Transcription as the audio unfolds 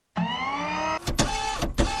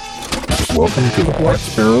Welcome to the Black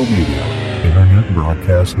Sparrow Media Internet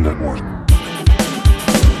Broadcast Network.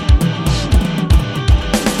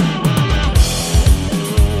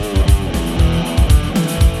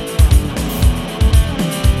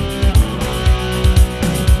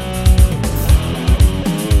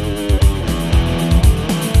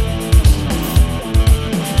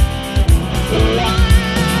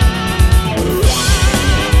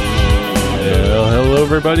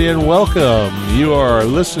 Everybody, and welcome. You are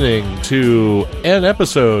listening to an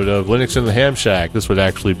episode of Linux in the Ham Shack. This would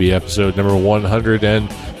actually be episode number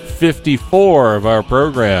 154 of our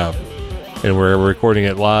program, and we're recording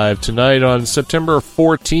it live tonight on September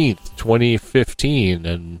 14th, 2015.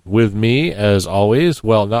 And with me, as always,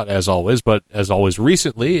 well, not as always, but as always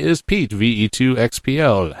recently, is Pete,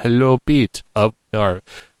 VE2XPL. Hello, Pete.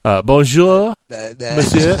 Bonjour,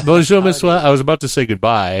 monsieur. Bonjour, monsieur. I was about to say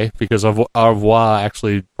goodbye because au revoir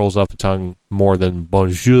actually rolls off the tongue more than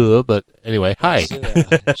bonjour, but anyway, hi.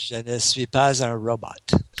 Je ne suis pas un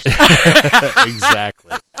robot.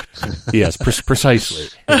 Exactly. Yes, precisely.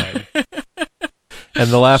 Right. And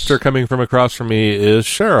the laughter coming from across from me is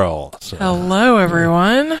Cheryl. So. Hello,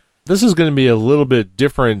 everyone. This is going to be a little bit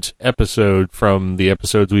different episode from the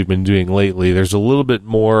episodes we've been doing lately. There's a little bit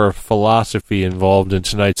more philosophy involved in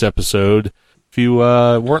tonight's episode. If you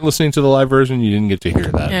weren't listening to the live version, you didn't get to hear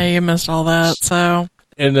that. Yeah, you missed all that, so...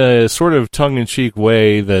 In a sort of tongue-in-cheek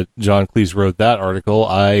way that John Cleese wrote that article,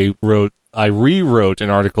 I rewrote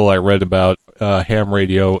an article I read about ham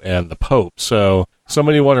radio and the Pope. So,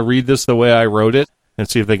 somebody want to read this the way I wrote it and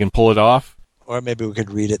see if they can pull it off? Or maybe we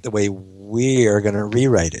could read it the way we are going to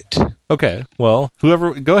rewrite it. Okay, well,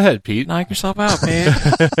 whoever, go ahead, Pete. Knock yourself out, Pete.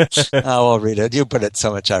 I'll read it. You put it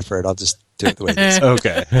so much effort, I'll just do it the way it is.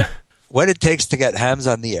 Okay. What it takes to get hams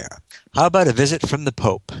on the air. How about a visit from the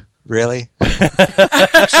Pope? Really? Yeah,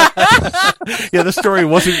 the story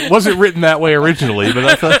wasn't written that way originally, but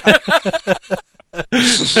I thought...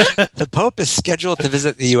 The Pope is scheduled to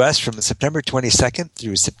visit the U.S. from September 22nd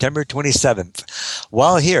through September 27th.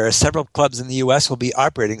 While here, several clubs in the U.S. will be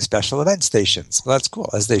operating special event stations. Well, that's cool,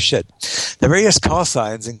 as they should. The various call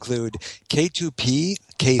signs include K2P,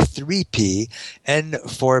 K3P,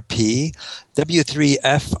 N4P,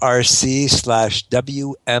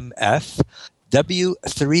 W3FRC/WMF,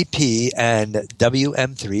 W3P, and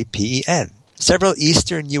WM3PEN. Several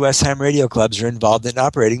Eastern U.S. ham radio clubs are involved in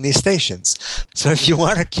operating these stations. So if you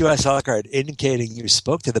want a QSL card indicating you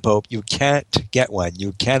spoke to the Pope, you can't get one.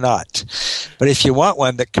 You cannot. But if you want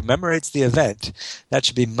one that commemorates the event, that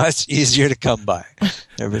should be much easier to come by.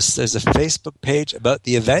 There's a Facebook page about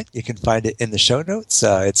the event. You can find it in the show notes.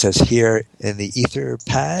 It says here in the Ether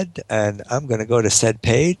pad, and I'm going to go to said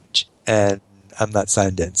page, and I'm not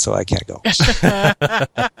signed in, so I can't go.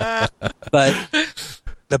 But...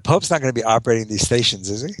 the Pope's not going to be operating these stations,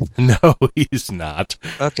 is he? No, he's not.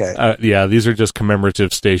 Okay. Yeah, these are just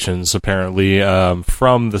commemorative stations, apparently,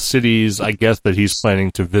 from the cities, I guess, that he's planning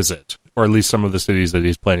to visit, or at least some of the cities that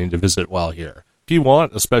he's planning to visit while here. If you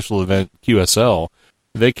want a special event QSL,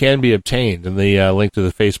 they can be obtained, and the link to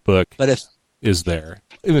the Facebook is there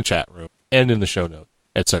in the chat room and in the show note,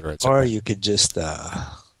 et cetera, et cetera. Or you could just... Or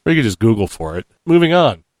you could just Google for it. Moving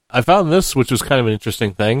on. I found this, which was kind of an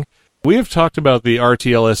interesting thing. We have talked about the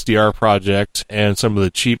RTL SDR project and some of the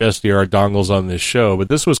cheap SDR dongles on this show, but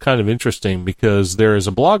this was kind of interesting because there is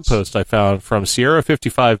a blog post I found from Sierra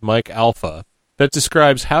 55 Mike Alpha that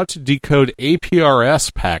describes how to decode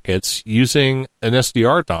APRS packets using an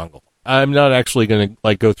SDR dongle. I'm not actually going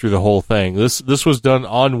to go through the whole thing. This was done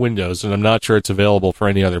on Windows, and I'm not sure it's available for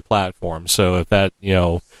any other platform. So if that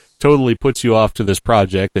totally puts you off to this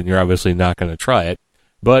project, then you're obviously not going to try it.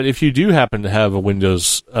 But if you do happen to have a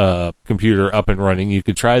Windows computer up and running, you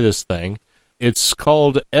could try this thing. It's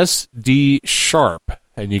called SD Sharp,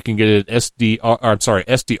 and you can get it at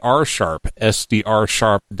SDR Sharp,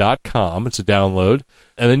 SDRsharp.com. It's a download.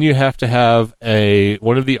 And then you have to have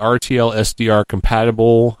one of the RTL SDR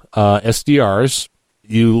compatible SDRs.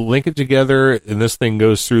 You link it together, and this thing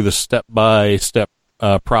goes through the step-by-step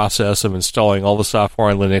process of installing all the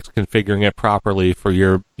software on Linux, configuring it properly for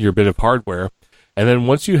your bit of hardware. And then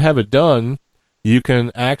once you have it done, you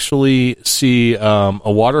can actually see a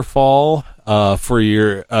waterfall for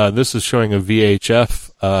your... this is showing a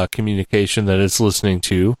VHF communication that it's listening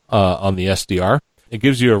to on the SDR. It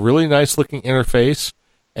gives you a really nice-looking interface,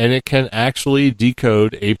 and it can actually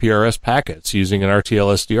decode APRS packets using an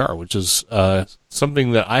RTL SDR, which is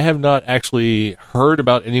something that I have not actually heard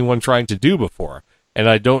about anyone trying to do before. And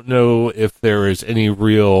I don't know if there is any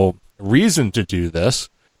real reason to do this,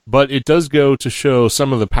 but it does go to show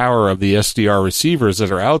some of the power of the SDR receivers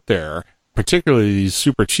that are out there, particularly these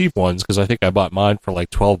super cheap ones, because I think I bought mine for like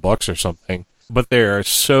 $12 or something. But they're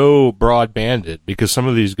so broad-banded because some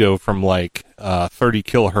of these go from like 30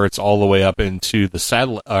 kilohertz all the way up into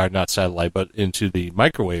the not satellite, but into the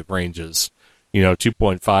microwave ranges.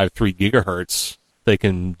 2.5, 3 gigahertz. They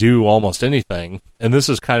can do almost anything. And this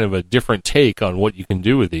is kind of a different take on what you can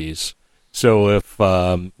do with these. So if,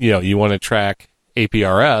 you want to track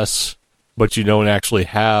APRS, but you don't actually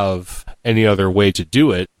have any other way to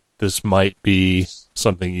do it, this might be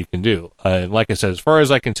something you can do. And like I said, as far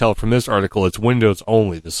as I can tell from this article, it's Windows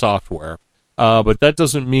only, the software. But that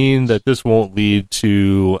doesn't mean that this won't lead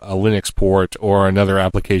to a Linux port or another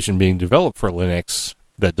application being developed for Linux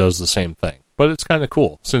that does the same thing. But it's kind of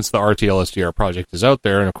cool, since the RTL SDR project is out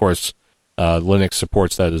there, and of course, Linux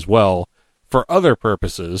supports that as well. For other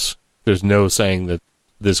purposes, there's no saying that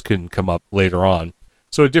this can come up later on.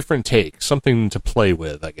 So a different take, something to play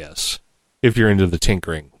with, I guess, if you're into the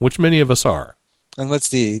tinkering, which many of us are. And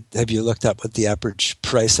have you looked up what the average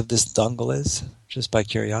price of this dongle is, just by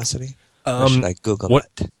curiosity? Or should I Google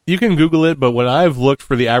it? You can Google it, but when I've looked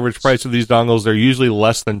for the average price of these dongles, they're usually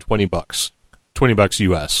less than $20. $20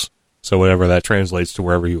 US. So whatever that translates to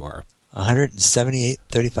wherever you are.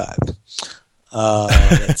 $178.35.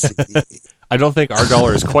 Let's see. I don't think our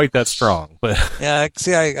dollar is quite that strong, but yeah,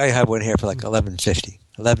 see, I have one here for like $11.50.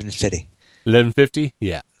 $11.50?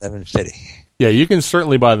 Yeah. $11.50. Yeah, you can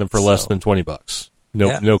certainly buy them for less than $20.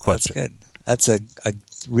 No question. That's good. That's a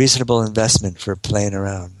reasonable investment for playing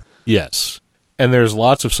around. Yes. And there's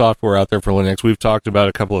lots of software out there for Linux. We've talked about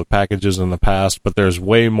a couple of packages in the past, but there's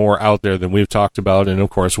way more out there than we've talked about, and of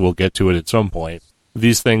course we'll get to it at some point.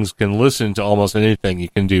 These things can listen to almost anything. You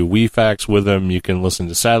can do WiFAX with them. You can listen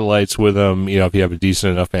to satellites with them. If you have a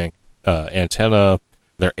decent enough antenna,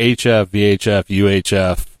 they're HF, VHF,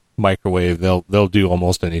 UHF, microwave. They'll do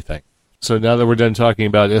almost anything. So now that we're done talking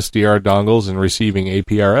about SDR dongles and receiving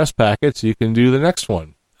APRS packets, you can do the next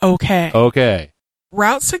one. Okay.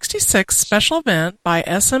 Route 66 special event by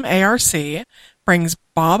SMARC brings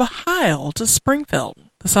Bob Heil to Springfield.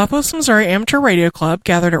 The Southwest Missouri Amateur Radio Club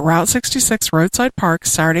gathered at Route 66 Roadside Park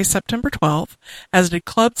Saturday, September 12th, as did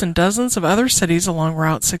clubs in dozens of other cities along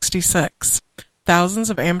Route 66. Thousands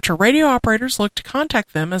of amateur radio operators looked to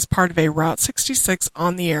contact them as part of a Route 66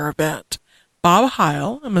 on-the-air event. Bob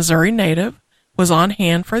Heil, a Missouri native, was on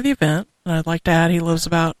hand for the event, and I'd like to add he lives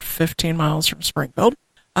about 15 miles from Springfield.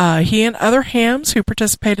 He and other hams who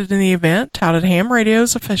participated in the event touted ham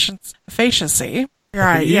radio's efficiency.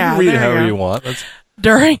 Right, you can read it however you want.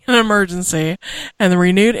 During an emergency, and the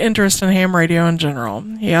renewed interest in ham radio in general.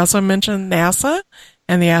 He also mentioned NASA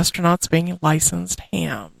and the astronauts being licensed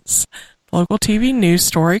hams. The local TV news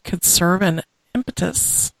story could serve an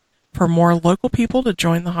impetus for more local people to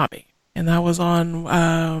join the hobby. And that was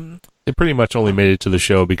on... It pretty much only made it to the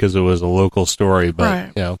show because it was a local story,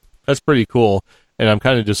 but right. That's pretty cool. And I'm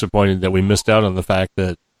kind of disappointed that we missed out on the fact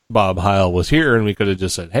that Bob Heil was here and we could have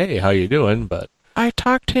just said, hey, how you doing? But I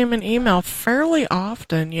talk to him in email fairly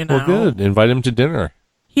often, Well, good. Invite him to dinner.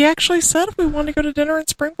 He actually said if we want to go to dinner in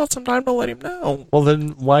Springfield sometime to let him know. Well, then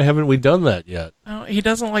why haven't we done that yet? Oh, he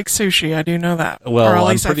doesn't like sushi. I do know that. Well, or at I'm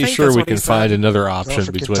least pretty I think sure that's we what he can find another option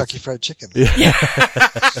for between Kentucky Fried Chicken. Yeah.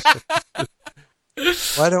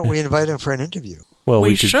 Why don't we invite him for an interview? Well,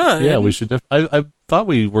 we should. Yeah, we should. I thought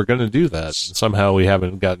we were going to do that. Somehow we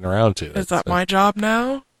haven't gotten around to it. Is that my job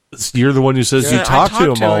now? You're the one who says you talk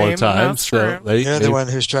to him all the time. That's so true. You're the one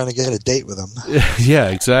who's trying to get a date with him. Yeah,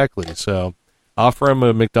 exactly. So offer him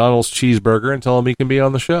a McDonald's cheeseburger and tell him he can be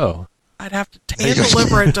on the show. I'd have to hand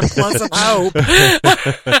deliver it to Pleasant Hope.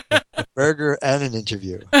 Burger and an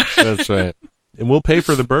interview. That's right. And we'll pay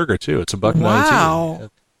for the burger, too. It's $1.19. Wow.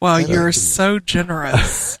 Wow, you're so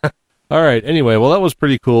generous. All right. Anyway, well, that was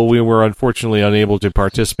pretty cool. We were unfortunately unable to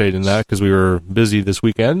participate in that because we were busy this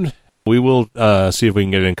weekend. We will see if we can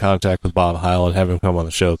get in contact with Bob Heil and have him come on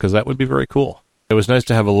the show because that would be very cool. It was nice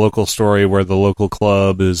to have a local story where the local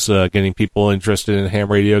club is getting people interested in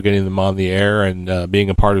ham radio, getting them on the air, and being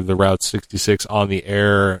a part of the Route 66 on the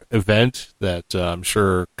air event that I'm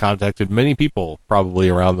sure contacted many people probably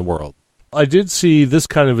around the world. I did see this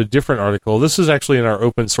kind of a different article. This is actually in our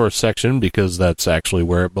open source section because that's actually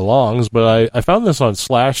where it belongs, but I found this on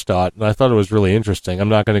Slashdot, and I thought it was really interesting. I'm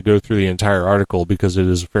not going to go through the entire article because it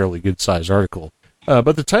is a fairly good-sized article.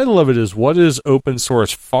 But the title of it is, What is Open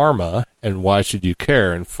Source Pharma, and Why Should You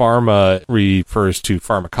Care? And pharma refers to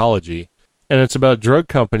pharmacology. And it's about drug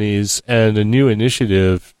companies and a new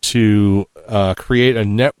initiative to create a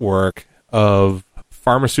network of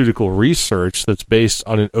pharmaceutical research that's based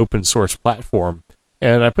on an open source platform.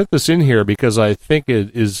 And I put this in here because I think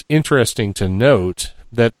it is interesting to note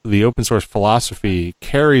that the open source philosophy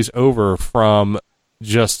carries over from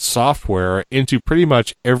just software into pretty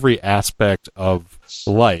much every aspect of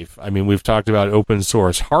life. I mean, we've talked about open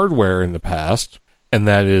source hardware in the past, and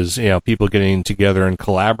that is, people getting together and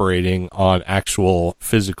collaborating on actual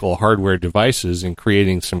physical hardware devices and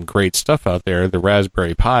creating some great stuff out there. The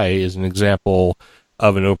Raspberry Pi is an example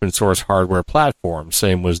of an open source hardware platform.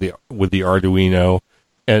 Same was with the Arduino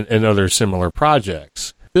and other similar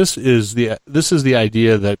projects. This is the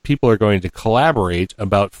idea that people are going to collaborate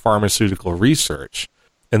about pharmaceutical research,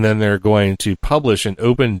 and then they're going to publish an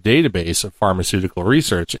open database of pharmaceutical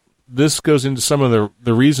research. This goes into some of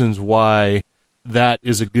the reasons why that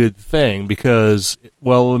is a good thing, because,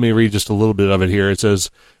 well, let me read just a little bit of it here. It says,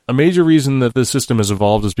 a major reason that this system has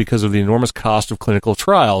evolved is because of the enormous cost of clinical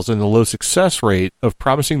trials and the low success rate of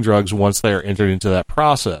promising drugs once they are entered into that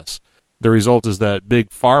process. The result is that big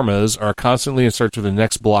pharmas are constantly in search of the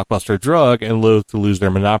next blockbuster drug and loath to lose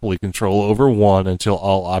their monopoly control over one until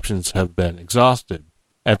all options have been exhausted.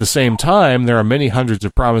 At the same time, there are many hundreds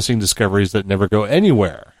of promising discoveries that never go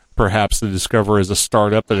anywhere. Perhaps the discoverer is a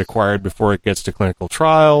startup that acquired before it gets to clinical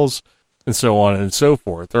trials, and so on and so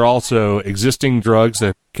forth. There are also existing drugs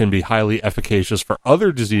that can be highly efficacious for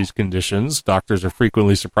other disease conditions. Doctors are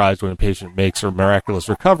frequently surprised when a patient makes a miraculous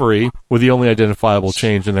recovery, with the only identifiable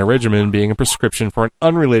change in their regimen being a prescription for an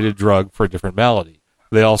unrelated drug for a different malady.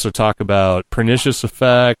 They also talk about pernicious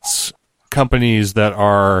effects, companies that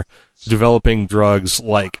are developing drugs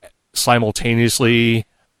like simultaneously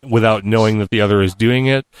without knowing that the other is doing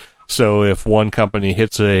it. So if one company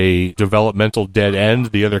hits a developmental dead end,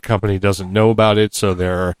 the other company doesn't know about it, so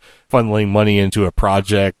they're funneling money into a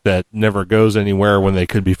project that never goes anywhere when they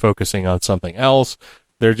could be focusing on something else.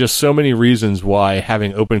 There are just so many reasons why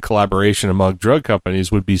having open collaboration among drug companies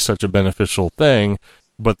would be such a beneficial thing,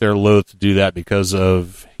 but they're loath to do that because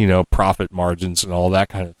of, profit margins and all that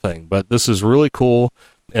kind of thing. But this is really cool,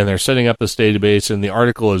 and they're setting up this database, and the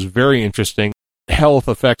article is very interesting. Health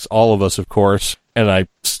affects all of us, of course, and I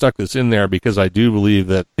stuck this in there because I do believe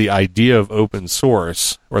that the idea of open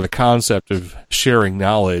source, or the concept of sharing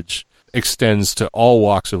knowledge, extends to all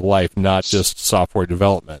walks of life, not just software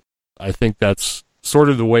development. I think that's sort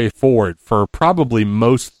of the way forward for probably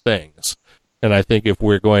most things. And I think if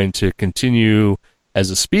we're going to continue as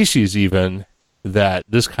a species even, that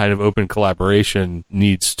this kind of open collaboration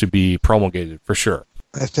needs to be promulgated for sure.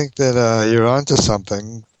 I think that you're onto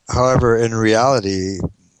something. However, in reality,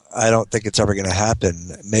 I don't think it's ever going to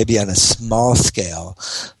happen. Maybe on a small scale.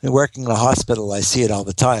 Working in a hospital, I see it all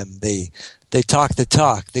the time. They talk the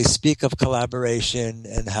talk. They speak of collaboration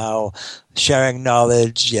and how sharing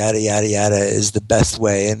knowledge, yada, yada, yada, is the best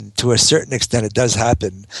way. And to a certain extent, it does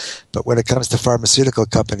happen. But when it comes to pharmaceutical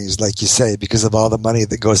companies, like you say, because of all the money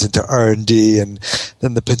that goes into R&D and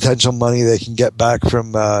then the potential money they can get back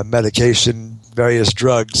from medication, various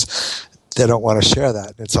drugs, they don't want to share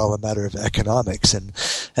that. It's all a matter of economics. And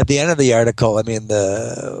at the end of the article,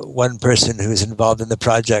 the one person who's involved in the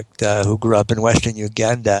project who grew up in Western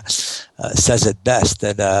Uganda says it best,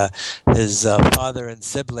 that his father and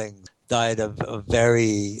siblings died of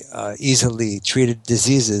very easily treated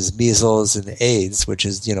diseases, measles and AIDS, which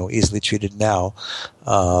is, easily treated now,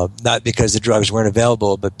 not because the drugs weren't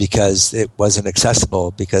available, but because it wasn't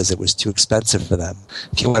accessible, because it was too expensive for them.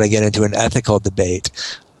 If you want to get into an ethical debate,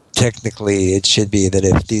 technically, it should be that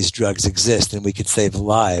if these drugs exist and we could save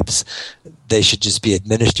lives, they should just be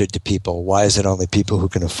administered to people. Why is it only people who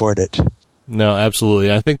can afford it? No,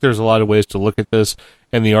 absolutely. I think there's a lot of ways to look at this,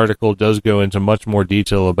 and the article does go into much more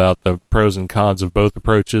detail about the pros and cons of both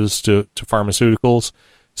approaches to pharmaceuticals.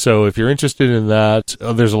 So if you're interested in that,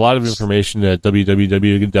 there's a lot of information at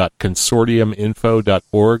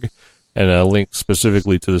www.consortiuminfo.org, and a link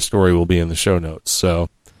specifically to the story will be in the show notes. So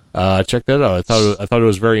check that out. I thought it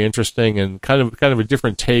was very interesting and kind of a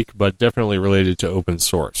different take, but definitely related to open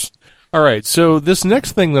source. All right, so this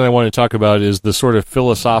next thing that I want to talk about is the sort of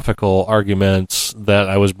philosophical arguments that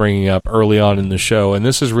I was bringing up early on in the show, and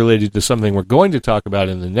this is related to something we're going to talk about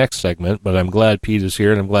in the next segment, but I'm glad Pete is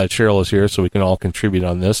here and I'm glad Cheryl is here so we can all contribute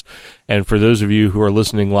on this. And for those of you who are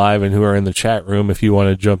listening live and who are in the chat room, if you want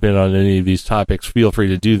to jump in on any of these topics, feel free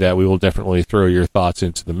to do that. We will definitely throw your thoughts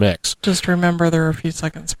into the mix. Just remember there are a few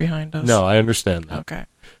seconds behind us. No, I understand that. Okay.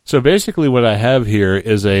 So basically what I have here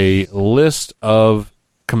is a list of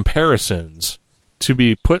comparisons to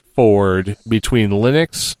be put forward between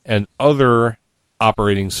Linux and other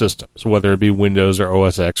operating systems, whether it be Windows or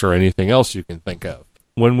OS X or anything else you can think of.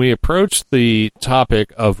 When we approach the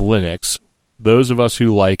topic of Linux, those of us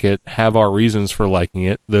who like it have our reasons for liking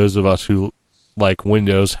it. Those of us who like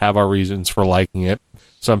Windows have our reasons for liking it.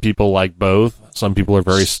 Some people like both. Some people are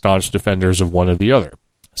very staunch defenders of one or the other.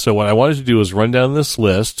 So what I wanted to do is run down this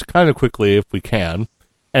list kind of quickly if we can,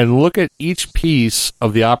 and look at each piece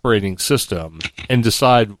of the operating system and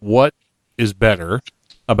decide what is better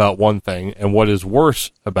about one thing and what is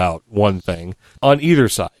worse about one thing on either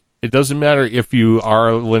side. It doesn't matter if you are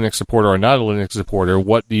a Linux supporter or not a Linux supporter.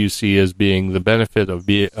 What do you see as being the benefit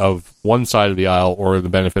of one side of the aisle or the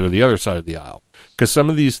benefit of the other side of the aisle? Because some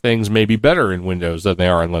of these things may be better in Windows than they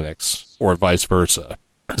are in Linux, or vice versa.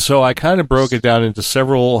 So I kind of broke it down into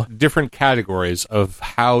several different categories of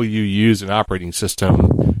how you use an operating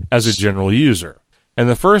system as a general user. And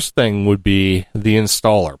the first thing would be the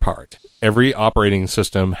installer part. Every operating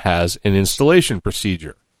system has an installation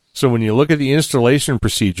procedure. So when you look at the installation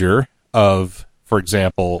procedure of, for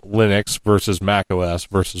example, Linux versus macOS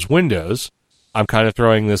versus Windows, I'm kind of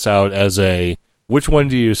throwing this out as a, which one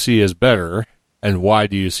do you see as better and why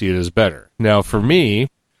do you see it as better? Now, for me,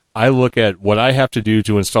 I look at what I have to do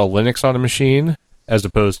to install Linux on a machine as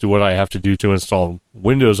opposed to what I have to do to install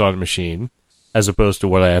Windows on a machine as opposed to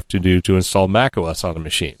what I have to do to install macOS on a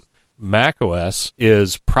machine. macOS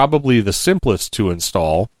is probably the simplest to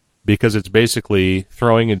install because it's basically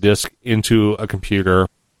throwing a disk into a computer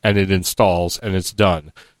and it installs and it's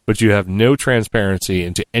done. But you have no transparency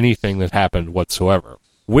into anything that happened whatsoever.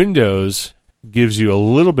 Windows gives you a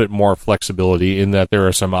little bit more flexibility in that there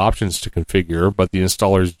are some options to configure, but the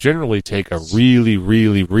installers generally take a really,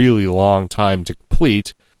 really, really long time to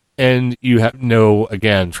complete, and you have no,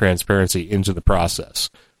 again, transparency into the process.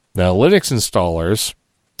 Now, Linux installers,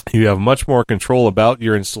 you have much more control about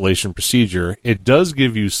your installation procedure. It does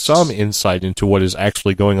give you some insight into what is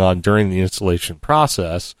actually going on during the installation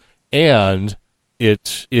process, and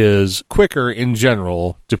it is quicker in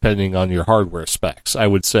general depending on your hardware specs. I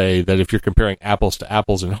would say that if you're comparing apples to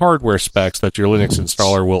apples in hardware specs, that your Linux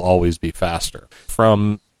installer will always be faster.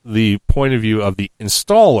 From the point of view of the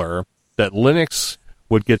installer, that Linux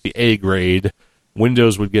would get the A grade,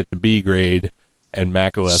 Windows would get the B grade, and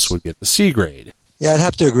macOS would get the C grade. Yeah, I'd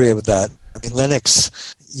have to agree with that. I mean,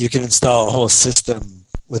 Linux, you can install a whole system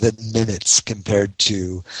within minutes compared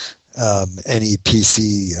to any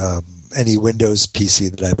PC, any Windows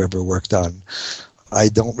PC that I've ever worked on. I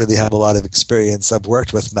don't really have a lot of experience. I've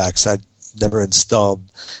worked with Macs. I've never installed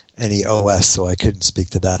any OS, so I couldn't speak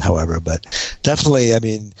to that, however. But definitely, I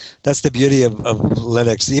mean, that's the beauty of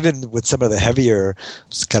Linux. Even with some of the heavier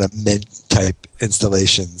kind of Mint-type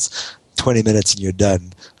installations, 20 minutes and you're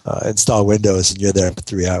done. Install Windows and you're there for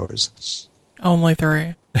 3 hours. Only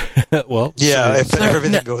 3. Well, yeah, if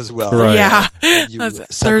everything goes well. Right. Yeah,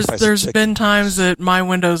 there's been times that my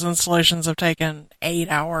Windows installations have taken 8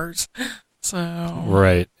 hours. So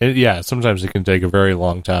right, yeah, sometimes it can take a very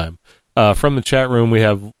long time. From the chat room, we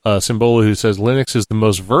have Simbola who says Linux is the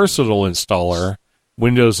most versatile installer.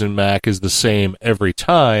 Windows and Mac is the same every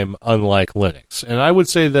time, unlike Linux. And I would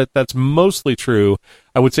say that that's mostly true.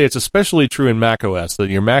 I would say it's especially true in macOS, that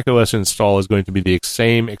your macOS install is going to be the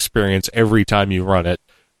same experience every time you run it.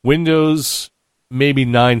 Windows, maybe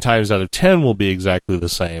 9 times out of 10 will be exactly the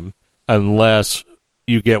same, unless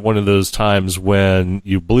you get one of those times when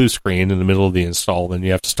you blue screen in the middle of the install, then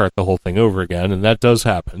you have to start the whole thing over again, and that does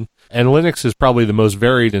happen. And Linux is probably the most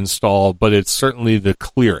varied install, but it's certainly the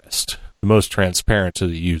clearest, the most transparent to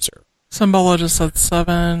the user. Symbolo just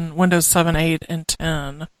said Windows 7, 8, and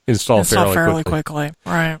 10 install fairly quickly.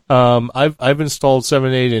 Right. I've installed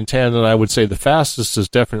 7, 8, and 10, and I would say the fastest is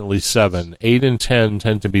definitely 7. 8 and 10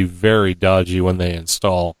 tend to be very dodgy when they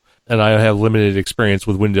install, and I have limited experience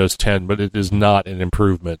with Windows 10, but it is not an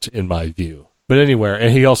improvement in my view. But anyway,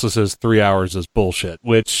 and he also says 3 hours is bullshit,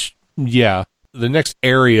 which, yeah. The next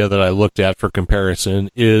area that I looked at for comparison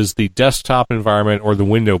is the desktop environment or the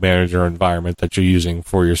window manager environment that you're using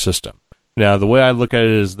for your system. Now, the way I look at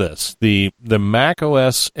it is this. The Mac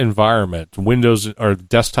OS environment, Windows or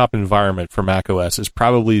desktop environment for Mac OS is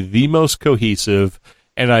probably the most cohesive,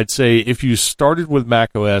 and I'd say if you started with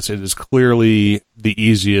Mac OS, it is clearly the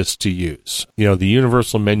easiest to use. You know, the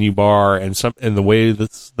universal menu bar and the way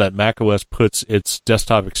that Mac OS puts its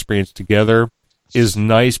desktop experience together is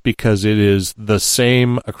nice because it is the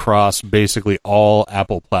same across basically all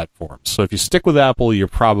Apple platforms. So if you stick with Apple, you're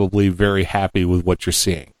probably very happy with what you're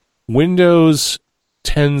seeing. Windows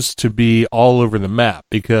tends to be all over the map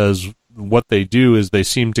because what they do is they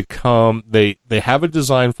seem to they have a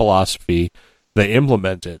design philosophy, they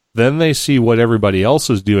implement it, then they see what everybody else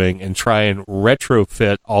is doing and try and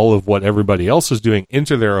retrofit all of what everybody else is doing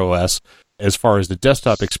into their OS as far as the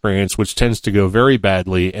desktop experience, which tends to go very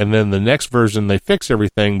badly, and then the next version they fix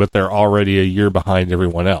everything, but they're already a year behind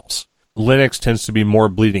everyone else. Linux tends to be more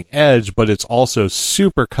bleeding edge, but it's also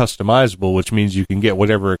super customizable, which means you can get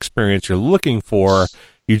whatever experience you're looking for,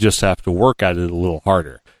 you just have to work at it a little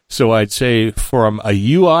harder. So I'd say from a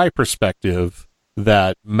UI perspective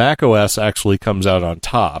that macOS actually comes out on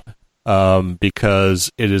top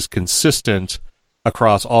because it is consistent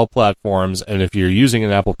across all platforms. And if you're using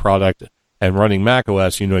an Apple product and running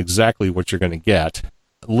macOS, you know exactly what you're going to get.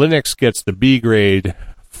 Linux gets the B grade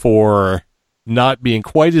for not being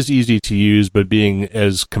quite as easy to use, but being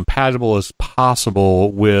as compatible as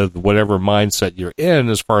possible with whatever mindset you're in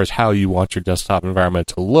as far as how you want your desktop environment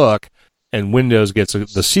to look. And Windows gets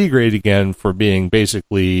the C grade again for being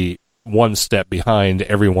basically one step behind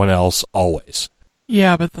everyone else always.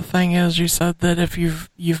 Yeah, but the thing is, you said that if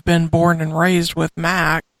you've been born and raised with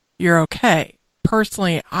Mac, you're okay.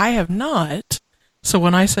 Personally, I have not. So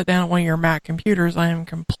when I sit down at one of your Mac computers, I am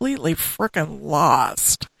completely frickin'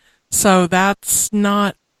 lost. So that's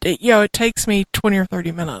not, it takes me 20 or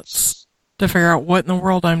 30 minutes to figure out what in the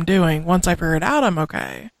world I'm doing. Once I figure it out, I'm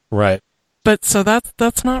okay. Right. But so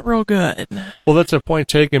that's not real good. Well, that's a point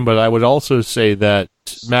taken, but I would also say that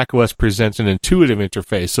macOS presents an intuitive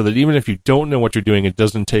interface so that even if you don't know what you're doing, it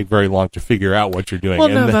doesn't take very long to figure out what you're doing. Well,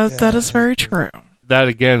 no, that is very true. That,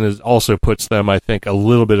 again, also puts them, I think, a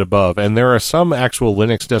little bit above. And there are some actual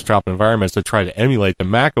Linux desktop environments that try to emulate the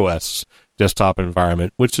macOS desktop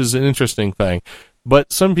environment, which is an interesting thing.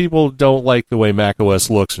 But some people don't like the way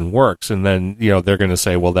macOS looks and works, and then they're going to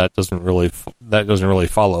say, "Well, that doesn't really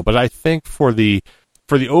follow." But I think for the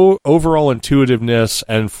overall intuitiveness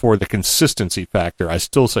and for the consistency factor, I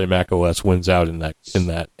still say macOS wins out in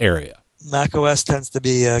that area. macOS tends to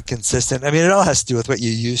be consistent. I mean, it all has to do with what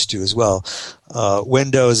you're used to as well.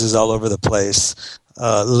 Windows is all over the place.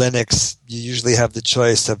 Linux, you usually have the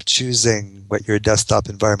choice of choosing what your desktop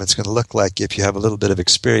environment's going to look like if you have a little bit of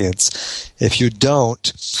experience. If you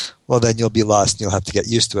don't, well, then you'll be lost and you'll have to get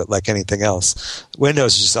used to it like anything else.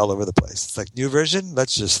 Windows is just all over the place. It's like, new version,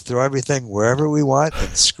 let's just throw everything wherever we want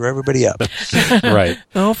and screw everybody up. Right.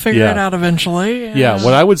 They'll figure it out eventually. Yeah,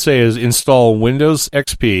 what I would say is install Windows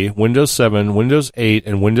XP, Windows 7, Windows 8,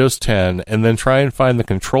 and Windows 10, and then try and find the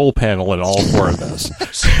control panel in all four of those.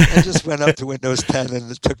 I just went up to Windows 10,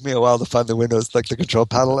 and it took me a while to find the Windows, like the control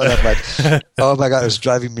panel, and I'm like, oh my God, it was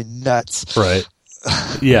driving me nuts. Right.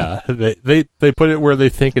 Yeah, they put it where they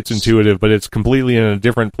think it's intuitive, but it's completely in a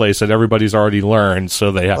different place that everybody's already learned,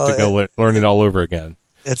 so they have to go learn it all over again.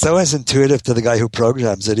 It's always intuitive to the guy who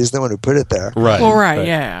programs it. He's the one who put it there. Right. Well, right,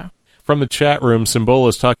 yeah. From the chat room, Symbol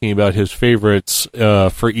is talking about his favorites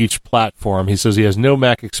for each platform. He says he has no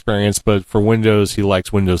Mac experience, but for Windows, he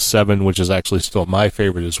likes Windows 7, which is actually still my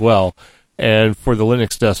favorite as well. And for the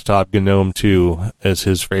Linux desktop, GNOME 2 is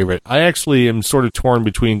his favorite. I actually am sort of torn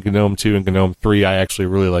between GNOME 2 and GNOME 3. I actually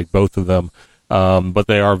really like both of them, but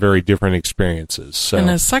they are very different experiences. So. And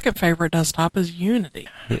his second favorite desktop is Unity.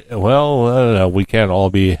 Well, I don't know. We can't all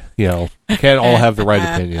be, can't all have the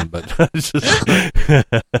right opinion, but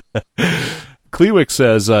Klewick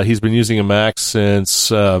says he's been using a Mac since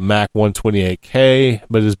Mac 128K,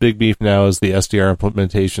 but his big beef now is the SDR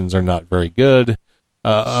implementations are not very good.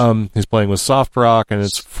 He's playing with SoftRock, and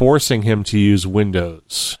it's forcing him to use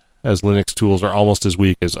Windows, as Linux tools are almost as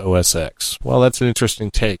weak as OS X. Well, that's an interesting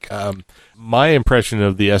take. My impression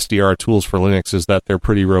of the SDR tools for Linux is that they're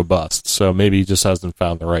pretty robust, so maybe he just hasn't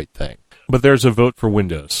found the right thing. But there's a vote for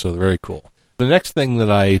Windows, so very cool. The next thing that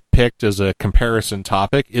I picked as a comparison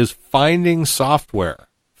topic is finding software.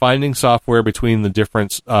 Finding software between the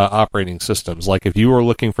different operating systems. Like if you were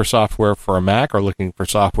looking for software for a Mac or looking for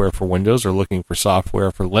software for Windows or looking for software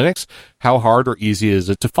for Linux, how hard or easy is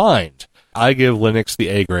it to find? I give Linux the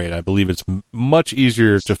A grade. I believe it's much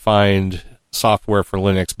easier to find software for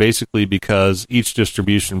Linux, basically because each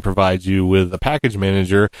distribution provides you with a package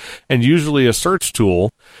manager and usually a search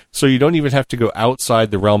tool, so you don't even have to go outside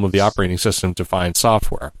the realm of the operating system to find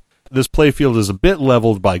software. This playfield is a bit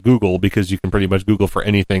leveled by Google because you can pretty much Google for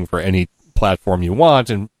anything for any platform you want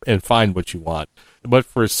and find what you want. But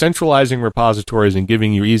for centralizing repositories and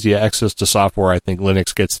giving you easy access to software, I think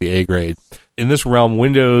Linux gets the A grade. In this realm,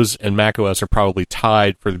 Windows and macOS are probably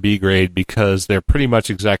tied for the B grade because they're pretty much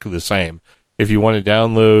exactly the same. If you want to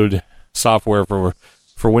download software for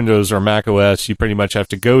Windows or macOS, you pretty much have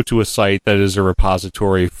to go to a site that is a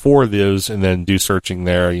repository for those and then do searching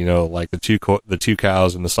there, like the two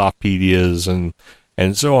cows and the Softpedias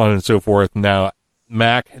and so on and so forth. Now,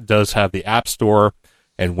 Mac does have the App Store,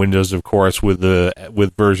 and Windows, of course, with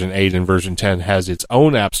version 8 and version 10 has its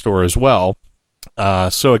own App Store as well.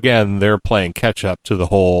 So again, they're playing catch up to the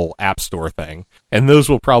whole App Store thing, and those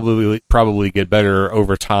will probably get better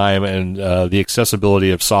over time, and the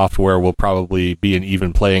accessibility of software will probably be an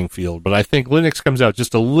even playing field. But I think Linux comes out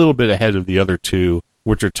just a little bit ahead of the other two,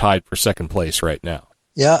 which are tied for second place right now.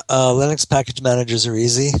 Yeah, Linux package managers are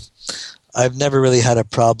easy. I've never really had a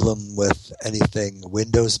problem with anything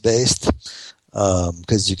Windows-based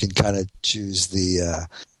because you can kind of choose the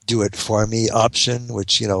do it for me option,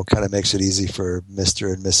 which, kind of makes it easy for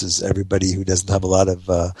Mr. and Mrs. everybody who doesn't have a lot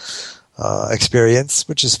of experience,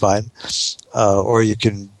 which is fine. Or you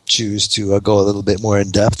can choose to go a little bit more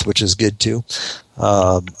in depth, which is good too.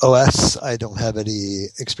 OS, I don't have any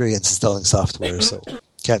experience installing software, so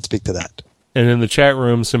can't speak to that. And in the chat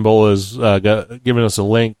room, Symbol has given us a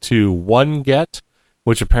link to OneGet,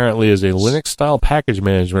 which apparently is a Linux-style package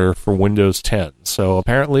manager for Windows 10. So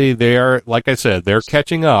apparently they are, like I said, they're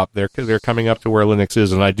catching up. They're coming up to where Linux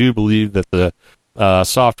is, and I do believe that the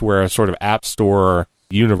software sort of app store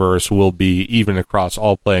universe will be even across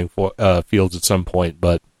all playing fields at some point,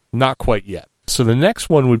 but not quite yet. So the next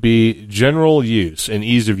one would be general use and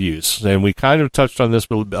ease of use. And we kind of touched on this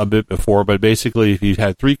a bit before, but basically if you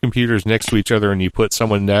had 3 computers next to each other and you put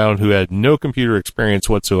someone down who had no computer experience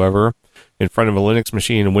whatsoever in front of a Linux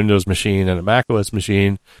machine, a Windows machine, and a macOS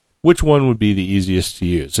machine, which one would be the easiest to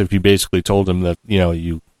use? If you basically told them that,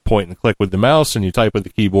 you point and click with the mouse and you type with the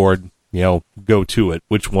keyboard, go to it,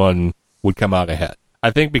 which one would come out ahead?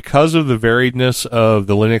 I think because of the variedness of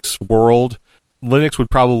the Linux world, Linux would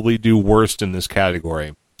probably do worst in this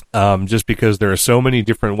category, just because there are so many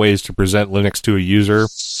different ways to present Linux to a user.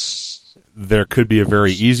 There could be a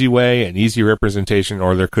very easy way, an easy representation,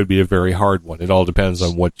 or there could be a very hard one. It all depends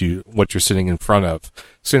on what you're sitting in front of.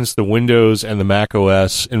 Since the Windows and the Mac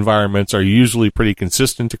OS environments are usually pretty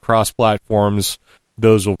consistent across platforms,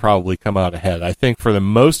 those will probably come out ahead. I think for the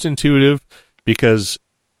most intuitive, because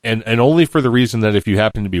And only for the reason that if you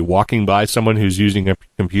happen to be walking by someone who's using a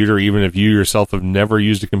computer, even if you yourself have never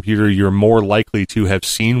used a computer, you're more likely to have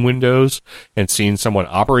seen Windows and seen someone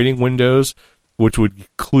operating Windows, which would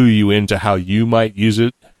clue you into how you might use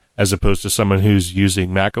it, as opposed to someone who's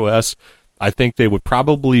using macOS. I think they would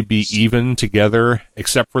probably be even together,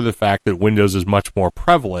 except for the fact that Windows is much more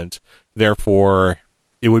prevalent. Therefore,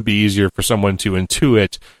 it would be easier for someone to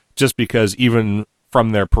intuit, just because even from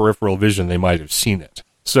their peripheral vision, they might have seen it.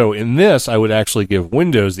 So in this, I would actually give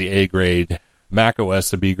Windows the A grade, Mac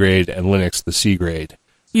OS the B grade, and Linux the C grade.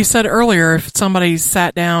 You said earlier if somebody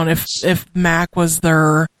sat down, if Mac was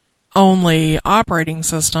their only operating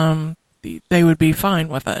system, they would be fine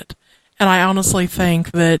with it. And I honestly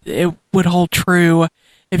think that it would hold true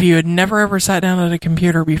if you had never ever sat down at a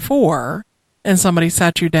computer before and somebody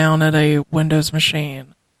sat you down at a Windows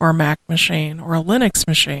machine or a Mac machine or a Linux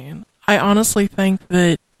machine. I honestly think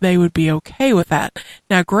that they would be okay with that.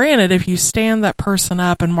 Now, granted, if you stand that person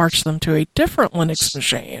up and march them to a different Linux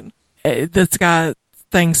machine that's got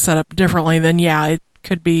things set up differently, then yeah, it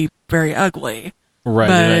could be very ugly.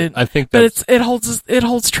 Right. But, I think but it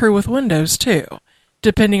holds true with Windows too,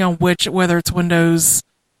 depending on whether it's Windows,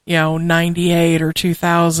 98 or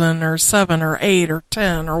 2000 or 7 or 8 or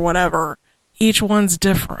 10 or whatever. Each one's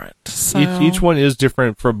different. So. Each one is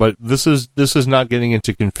different, but this is not getting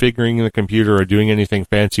into configuring the computer or doing anything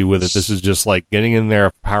fancy with it. This is just like getting in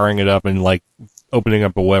there, powering it up, and like opening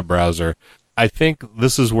up a web browser. I think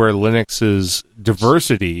this is where Linux's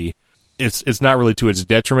diversity, it's not really to its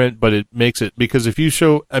detriment, but it makes it, because if you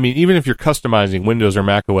even if you're customizing Windows or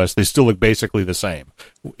Mac OS, they still look basically the same.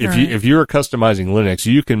 If you're customizing Linux,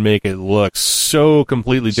 you can make it look so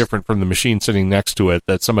completely different from the machine sitting next to it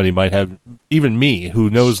that somebody might have, even me,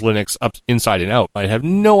 who knows Linux up inside and out, might have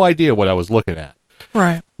no idea what I was looking at.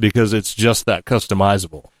 Right. Because it's just that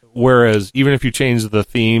customizable. Whereas even if you change the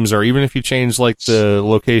themes, or even if you change like the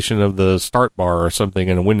location of the start bar or something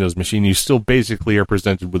in a Windows machine, you still basically are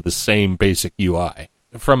presented with the same basic UI.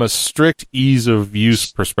 From a strict ease of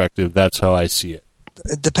use perspective, that's how I see it.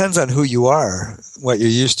 It depends on who you are, what you're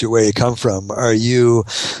used to, where you come from. Are you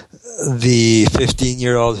the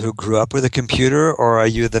 15-year-old who grew up with a computer, or are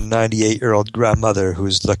you the 98-year-old grandmother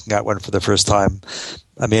who's looking at one for the first time?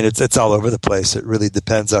 I mean, it's all over the place. It really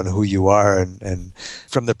depends on who you are. And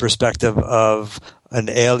from the perspective of an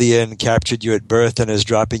alien captured you at birth and is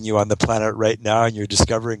dropping you on the planet right now and you're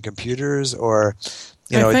discovering computers, or,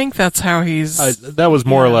 I think that's how he's... that was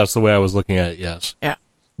more or less the way I was looking at it, yes. Yeah.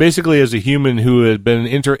 Basically, as a human who had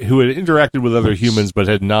interacted with other humans but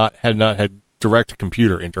had not had direct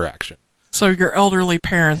computer interaction. So your elderly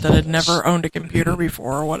parent that had never owned a computer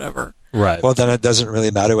before or whatever. Right. Well, then it doesn't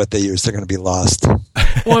really matter what they use. They're going to be lost.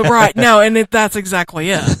 Well, right. No, and that's exactly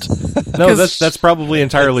it. No, that's probably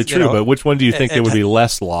entirely true, but which one do you think they would be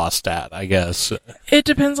less lost at, I guess? It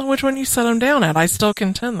depends on which one you set them down at. I still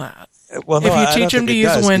contend that. Well, no, if you teach them to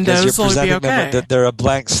use Windows, it'll be okay. They're a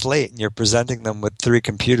blank slate, and you're presenting them with 3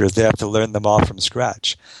 computers. They have to learn them all from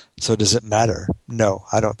scratch. So does it matter? No,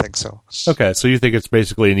 I don't think so. Okay, so you think it's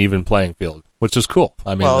basically an even playing field. which is cool.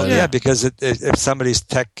 I mean, well, yeah, because if somebody's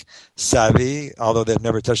tech savvy, although they've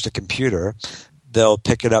never touched a computer, they'll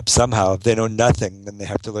pick it up somehow. If they know nothing, then they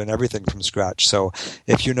have to learn everything from scratch. So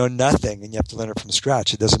if you know nothing and you have to learn it from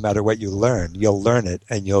scratch, it doesn't matter what you learn. You'll learn it,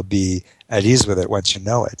 and you'll be at ease with it once you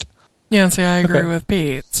know it. Yeah, see, I agree with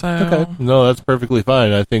Pete. So. Okay. No, that's perfectly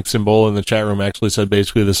fine. I think Symbol in the chat room actually said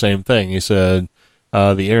basically the same thing. He said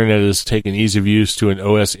the internet has taken ease of use to an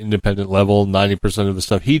OS-independent level. 90% of the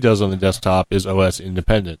stuff he does on the desktop is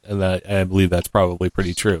OS-independent, and I believe that's probably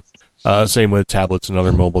pretty true. Same with tablets and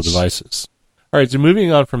other mobile devices. All right, so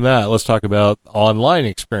moving on from that, let's talk about online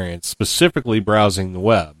experience, specifically browsing the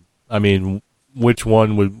web. I mean, which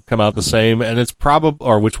one would come out the same? And it's probably,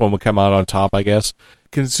 or which one would come out on top, I guess.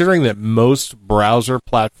 Considering that most browser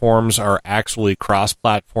platforms are actually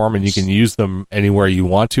cross-platform and you can use them anywhere you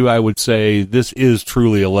want to, I would say this is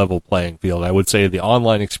truly a level playing field. I would say the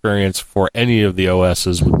online experience for any of the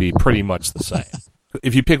OSs would be pretty much the same.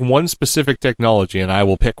 If you pick one specific technology, and I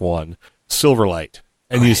will pick one, Silverlight.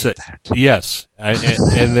 And you say, yes,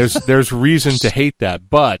 and there's reason to hate that.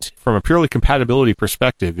 But from a purely compatibility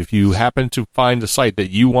perspective, if you happen to find a site that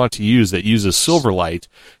you want to use that uses Silverlight,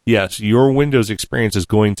 yes, your Windows experience is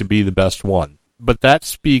going to be the best one. But that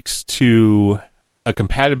speaks to a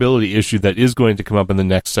compatibility issue that is going to come up in the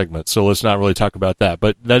next segment, so let's not really talk about that.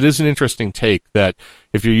 But that is an interesting take, that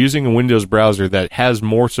if you're using a Windows browser that has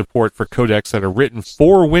more support for codecs that are written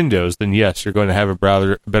for Windows, then yes, you're going to have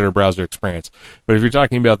a better browser experience. But if you're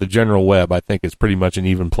talking about the general web, I think it's pretty much an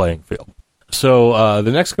even playing field. So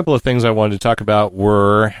the next couple of things I wanted to talk about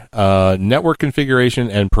were network configuration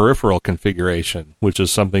and peripheral configuration, which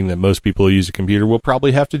is something that most people who use a computer will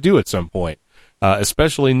probably have to do at some point,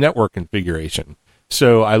 especially network configuration.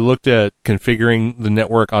 So I looked at configuring the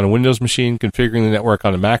network on a Windows machine, configuring the network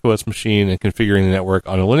on a macOS machine, and configuring the network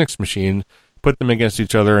on a Linux machine, put them against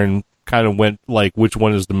each other, and kind of went like which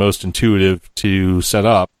one is the most intuitive to set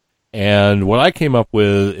up. And what I came up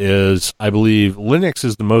with is I believe Linux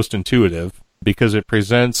is the most intuitive because it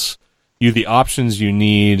presents you the options you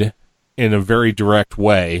need in a very direct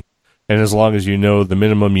way. And as long as you know the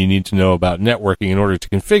minimum you need to know about networking in order to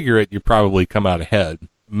configure it, you probably come out ahead.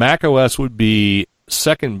 macOS would be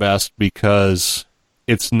second best because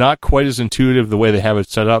it's not quite as intuitive the way they have it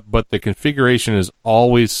set up, but the configuration is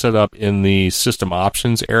always set up in the system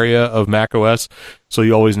options area of macOS, so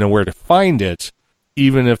you always know where to find it,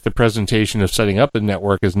 even if the presentation of setting up the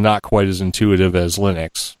network is not quite as intuitive as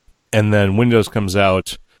Linux. And then Windows comes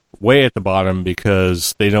out way at the bottom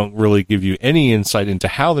because they don't really give you any insight into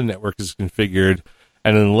how the network is configured.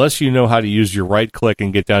 And unless you know how to use your right click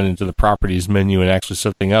and get down into the properties menu and actually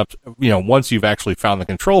set things up, once you've actually found the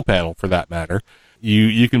control panel for that matter,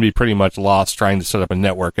 you can be pretty much lost trying to set up a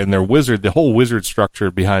network. And the whole wizard structure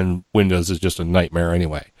behind Windows is just a nightmare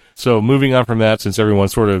anyway. So moving on from that, since everyone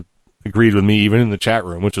sort of agreed with me, even in the chat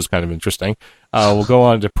room, which was kind of interesting, we'll go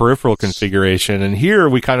on to peripheral configuration. And here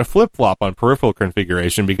we kind of flip-flop on peripheral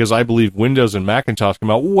configuration because I believe Windows and Macintosh come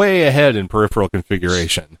out way ahead in peripheral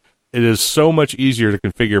configuration. It is so much easier to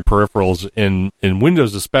configure peripherals in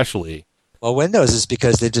Windows especially. Well, Windows is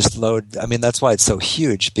because they just load, that's why it's so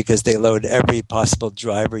huge, because they load every possible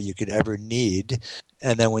driver you could ever need,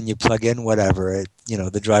 and then when you plug in whatever,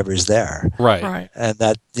 the driver is there. Right. And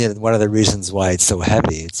that, one of the reasons why it's so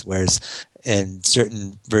heavy. Whereas in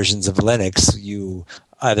certain versions of Linux, you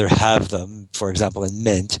either have them, for example, in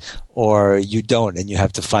Mint, or you don't, and you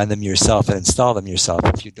have to find them yourself and install them yourself.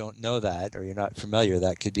 If you don't know that, or you're not familiar,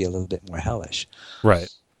 that could be a little bit more hellish. Right.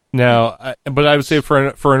 Now, but I would say for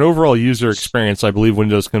an overall user experience, I believe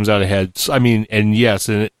Windows comes out ahead.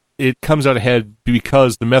 And it comes out ahead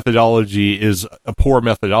because the methodology is a poor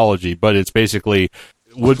methodology, but it's basically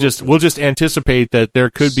we'll just anticipate that there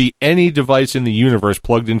could be any device in the universe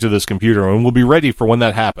plugged into this computer, and we'll be ready for when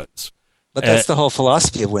that happens. But that's the whole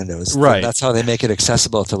philosophy of Windows. Right. That's how they make it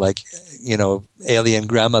accessible to alien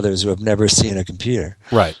grandmothers who have never seen a computer.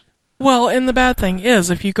 Right. Well, and the bad thing is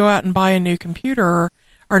if you go out and buy a new computer,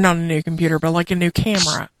 or not a new computer, but like a new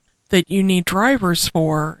camera that you need drivers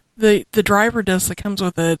for, the driver disk that comes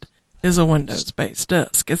with it is a Windows-based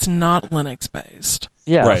disk. It's not Linux-based.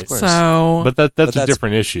 Yeah, right. Of course. So, but that's a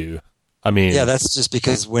different issue. Yeah, that's just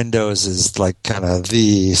because Windows is like kind of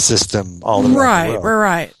the system all around the world.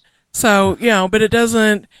 Right. So, but it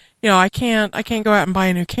doesn't, I can't go out and buy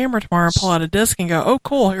a new camera tomorrow and pull out a disk and go, oh,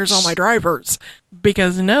 cool, here's all my drivers.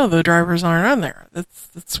 Because no, the drivers aren't on there.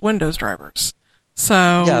 It's Windows drivers. So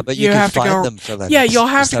yeah, but you can have find to go, them for them. you'll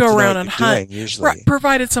have to go around and hunt. Usually. Right,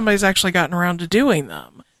 provided somebody's actually gotten around to doing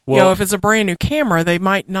them. Well, if it's a brand new camera, they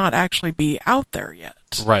might not actually be out there yet.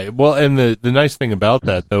 Right. Well, and the nice thing about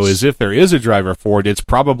that, though, is if there is a driver for it, it's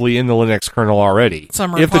probably in the Linux kernel already.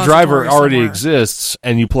 If the driver already exists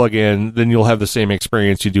and you plug in, then you'll have the same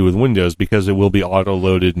experience you do with Windows because it will be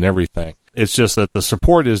auto-loaded and everything. It's just that the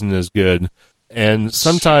support isn't as good, and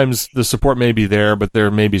sometimes the support may be there, but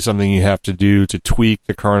there may be something you have to do to tweak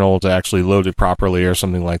the kernel to actually load it properly or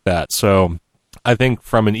something like that. So I think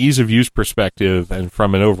from an ease-of-use perspective and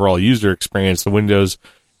from an overall user experience, the Windows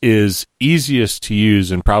is easiest to use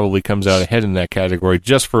and probably comes out ahead in that category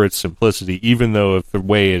just for its simplicity, even though if the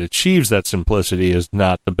way it achieves that simplicity is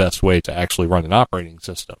not the best way to actually run an operating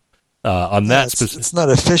system. It's not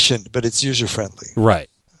efficient, but it's user-friendly. Right.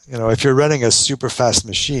 If you're running a super fast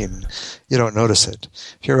machine, you don't notice it.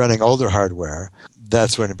 If you're running older hardware,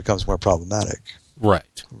 that's when it becomes more problematic.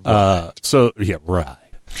 Right. Right.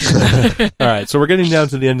 All right, so we're getting down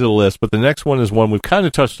to the end of the list, but the next one is one we've kind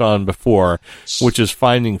of touched on before, which is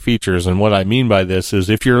finding features. And what I mean by this is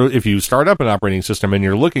if you start up an operating system and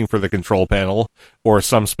you're looking for the control panel or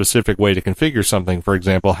some specific way to configure something, for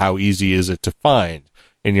example, how easy is it to find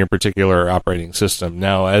in your particular operating system?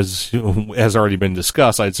 Now, as has already been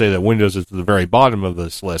discussed, I'd say that Windows is at the very bottom of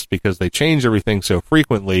this list because they change everything so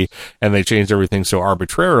frequently and they change everything so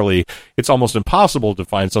arbitrarily. It's almost impossible to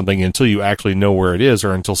find something until you actually know where it is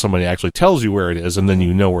or until somebody actually tells you where it is, and then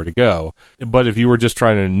you know where to go. But if you were just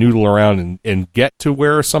trying to noodle around and get to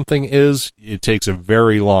where something is, it takes a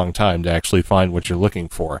very long time to actually find what you're looking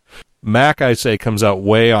for. Mac, I say, comes out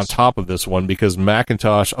way on top of this one because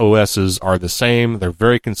Macintosh OSs are the same, they're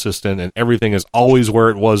very consistent, and everything is always where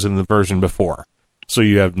it was in the version before. So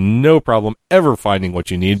you have no problem ever finding what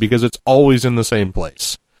you need because it's always in the same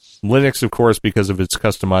place. Linux, of course, because of its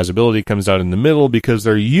customizability, comes out in the middle because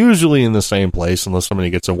they're usually in the same place unless somebody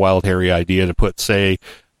gets a wild, hairy idea to put, say,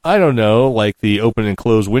 I don't know, like the open and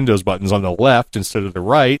close Windows buttons on the left instead of the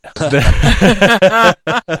right,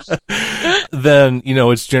 then,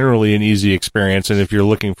 it's generally an easy experience. And if you're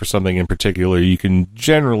looking for something in particular, you can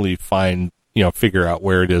generally figure out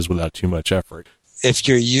where it is without too much effort. If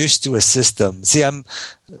you're used to a system,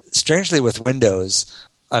 strangely with Windows,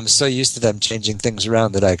 I'm so used to them changing things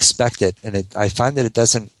around that I expect it, and I find that it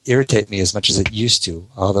doesn't irritate me as much as it used to,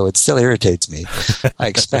 although it still irritates me. I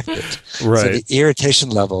expect it. Right. So the irritation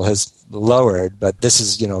level has lowered, but this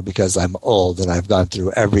is, because I'm old and I've gone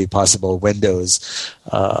through every possible Windows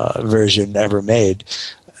version ever made.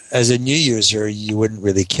 As a new user, you wouldn't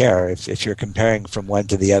really care. If you're comparing from one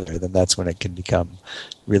to the other, then that's when it can become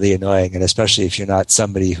really annoying, and especially if you're not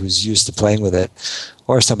somebody who's used to playing with it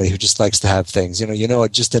or somebody who just likes to have things. You know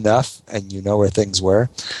it just enough and you know where things were.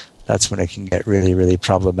 That's when it can get really, really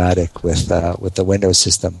problematic with the Windows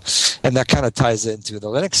system. And that kind of ties into the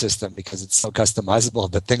Linux system because it's so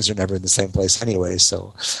customizable, but things are never in the same place anyway,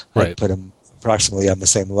 so I put them approximately on the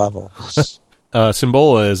same level.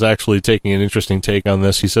 Symbola is actually taking an interesting take on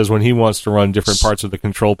this. He says when he wants to run different parts of the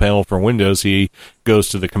control panel for Windows, he goes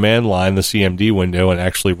to the command line, the CMD window, and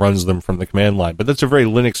actually runs them from the command line. But that's a very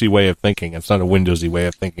Linuxy way of thinking. It's not a Windowsy way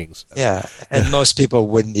of thinking. So. Yeah, and most people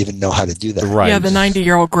wouldn't even know how to do that. Right. Yeah, the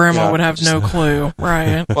 90-year-old grandma would have no clue.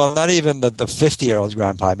 Right. Well, not even the 50-year-old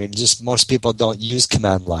grandpa. I mean, just most people don't use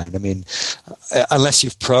command line. I mean, unless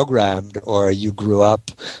you've programmed or you grew up,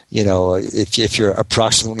 if you're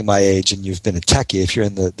approximately my age and you've been a techie, if you're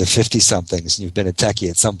in the 50-somethings and you've been a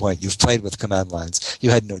techie at some point, you've played with command lines.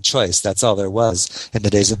 You had no choice. That's all there was in the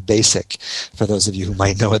days of BASIC, for those of you who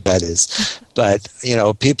might know what that is. But,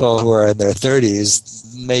 people who are in their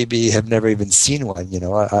 30s maybe have never even seen one,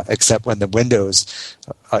 except when the Windows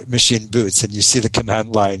machine boots and you see the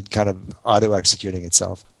command line kind of auto-executing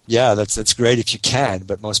itself. Yeah, that's great if you can,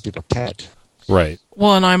 but most people can't. Right.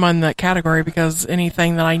 Well, and I'm on that category because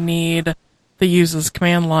anything that I need that uses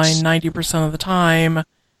command line 90% of the time,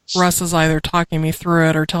 Russ is either talking me through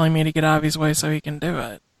it or telling me to get out of his way so he can do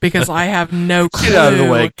it. Because I have no clue. Get out of the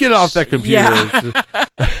way. Get off that computer.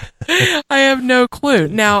 Yeah. I have no clue.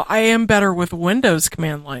 Now, I am better with Windows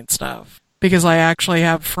command line stuff because I actually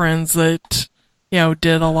have friends that,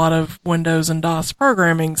 did a lot of Windows and DOS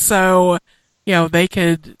programming. So, they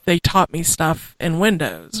taught me stuff in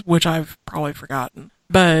Windows, which I've probably forgotten.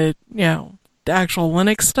 But, the actual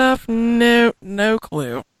Linux stuff, no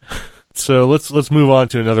clue. So let's move on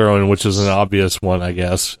to another one, which is an obvious one, I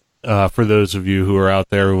guess. For those of you who are out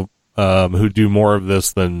there who do more of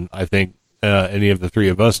this than I think any of the three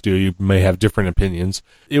of us do, you may have different opinions.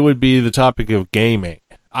 It would be the topic of gaming.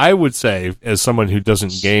 I would say, as someone who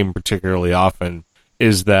doesn't game particularly often,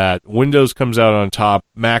 is that Windows comes out on top.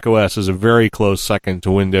 Mac OS is a very close second to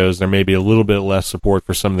Windows. There may be a little bit less support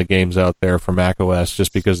for some of the games out there for Mac OS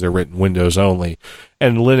just because they're written Windows only.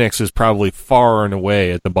 And Linux is probably far and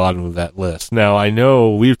away at the bottom of that list. Now, I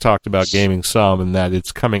know we've talked about gaming some and that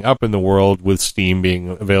it's coming up in the world with Steam being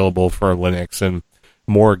available for Linux and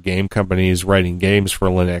more game companies writing games for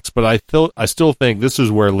Linux. But I still think this is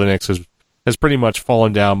where Linux has pretty much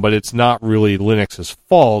fallen down, but it's not really Linux's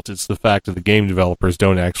fault. It's the fact that the game developers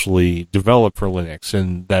don't actually develop for Linux,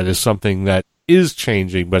 and that is something that is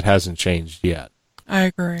changing but hasn't changed yet. I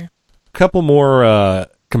agree. A couple more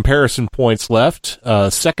comparison points left.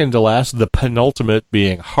 Second to last, the penultimate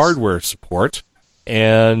being hardware support.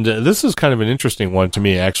 And this is kind of an interesting one to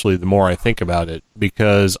me, actually, the more I think about it,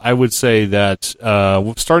 because I would say that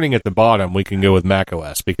starting at the bottom, we can go with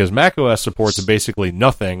macOS, because macOS supports basically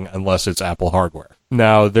nothing unless it's Apple hardware.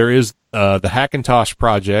 Now, there is the Hackintosh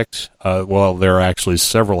project. Well, there are actually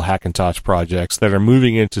several Hackintosh projects that are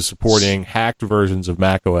moving into supporting hacked versions of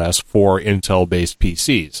macOS for Intel-based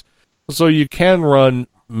PCs. So you can run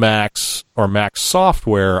Macs or Mac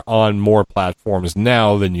software on more platforms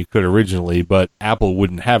now than you could originally, but Apple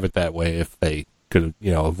wouldn't have it that way if they could,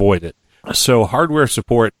 avoid it. So hardware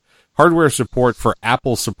support for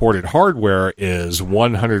Apple supported hardware is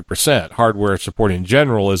 100%. Hardware support in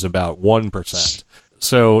general is about 1%.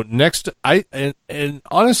 So next, and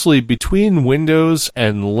honestly, between Windows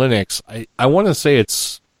and Linux, I want to say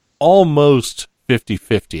it's almost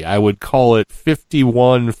 50-50. I would call it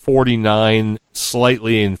 51-49,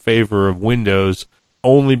 slightly in favor of Windows,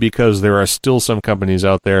 only because there are still some companies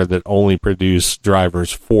out there that only produce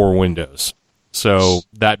drivers for Windows. So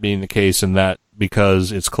that being the case, and that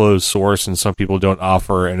because it's closed source and some people don't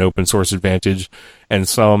offer an open source advantage, and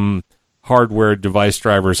some hardware device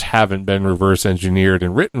drivers haven't been reverse engineered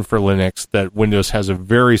and written for Linux, that Windows has a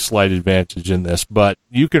very slight advantage in this, but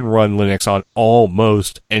you can run Linux on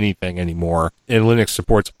almost anything anymore, and Linux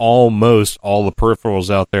supports almost all the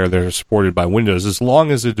peripherals out there that are supported by Windows, as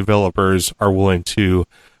long as the developers are willing to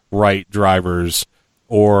write drivers,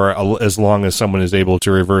 or as long as someone is able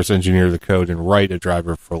to reverse engineer the code and write a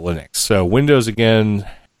driver for Linux. So Windows, again,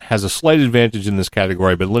 has a slight advantage in this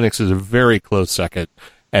category, but Linux is a very close second,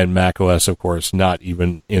 and macOS, of course, not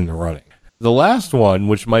even in the running. The last one,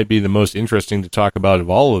 which might be the most interesting to talk about of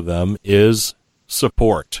all of them, is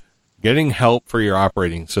support. Getting help for your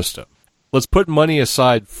operating system. Let's put money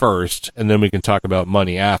aside first, and then we can talk about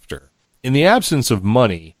money after. In the absence of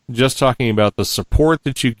money, just talking about the support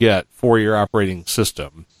that you get for your operating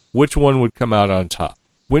system, which one would come out on top?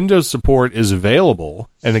 Windows support is available,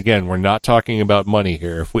 and again, we're not talking about money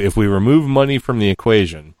here. If we remove money from the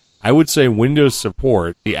equation, I would say Windows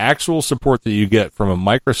support, the actual support that you get from a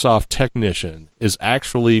Microsoft technician, is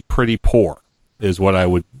actually pretty poor, is what I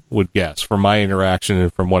would guess from my interaction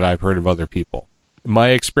and from what I've heard of other people. My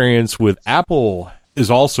experience with Apple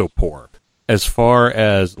is also poor. As far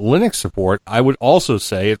as Linux support, I would also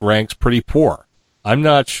say it ranks pretty poor. I'm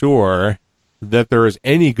not sure that there is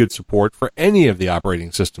any good support for any of the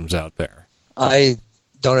operating systems out there. I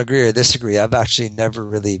don't agree or disagree. I've actually never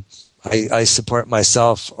really... I support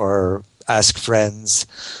myself or ask friends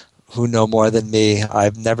who know more than me.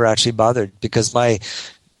 I've never actually bothered because my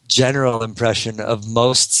general impression of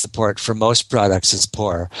most support for most products is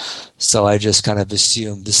poor. So I just kind of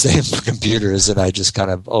assume the same for computers, and I just kind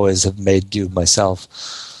of always have made do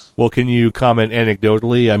myself. Well, can you comment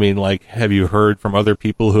anecdotally? I mean, have you heard from other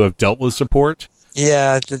people who have dealt with support?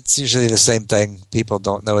 Yeah, it's usually the same thing. People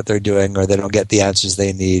don't know what they're doing, or they don't get the answers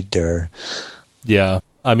they need, or... Yeah.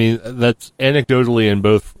 I mean, that's anecdotally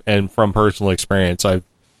and from personal experience. I've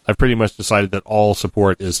pretty much decided that all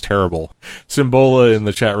support is terrible. Symbola in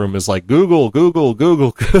the chat room is like, Google.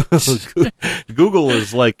 Google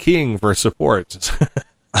is like king for support.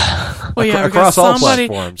 Well, yeah, across all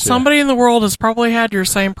platforms. Somebody in the world has probably had your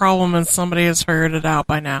same problem and somebody has figured it out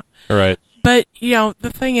by now. Right. But,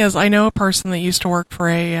 the thing is, I know a person that used to work for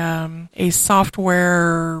a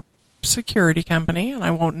software security company, and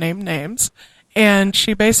I won't name names. And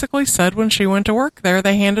she basically said when she went to work there,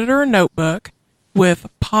 they handed her a notebook with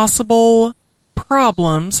possible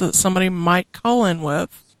problems that somebody might call in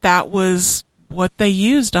with. That was what they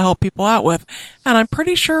used to help people out with. And I'm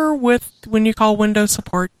pretty sure when you call Windows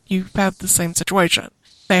support, you have the same situation.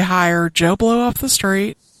 They hire Joe Blow off the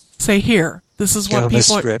street, say, here, this is what this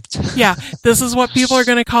is what people are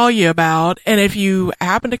going to call you about. And if you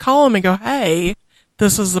happen to call them and go, hey,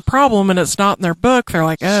 this is the problem, and it's not in their book, they're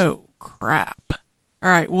like, oh, crap. All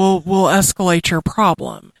right, we'll escalate your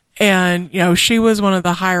problem. And, she was one of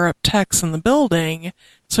the higher up techs in the building,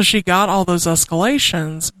 so she got all those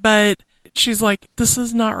escalations, but she's like, this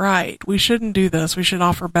is not right. We shouldn't do this. We should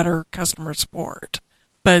offer better customer support.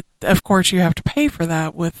 But, of course, you have to pay for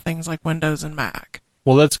that with things like Windows and Mac.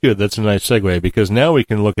 Well, that's good. That's a nice segue, because now we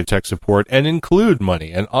can look at tech support and include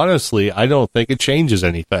money. And honestly, I don't think it changes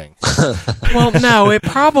anything. Well, no, it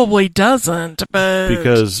probably doesn't. But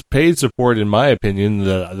because paid support, in my opinion,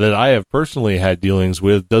 that I have personally had dealings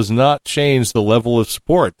with, does not change the level of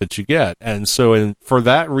support that you get. And so for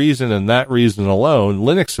that reason and that reason alone,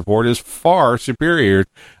 Linux support is far superior.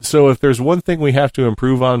 So if there's one thing we have to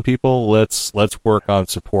improve on, people, let's work on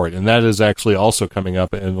support. And that is actually also coming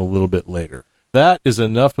up in a little bit later. That is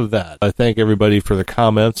enough of that. I thank everybody for the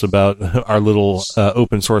comments about our little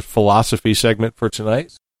open source philosophy segment for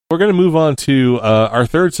tonight. We're going to move on to our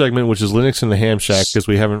third segment, which is Linux in the Ham Shack, because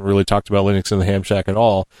we haven't really talked about Linux in the Ham Shack at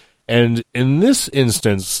all. And in this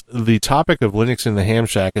instance, the topic of Linux in the Ham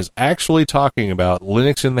Shack is actually talking about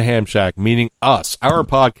Linux in the Ham Shack, meaning us, our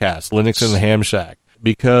podcast, Linux in the Ham Shack.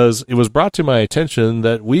 Because it was brought to my attention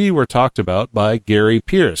that we were talked about by Gary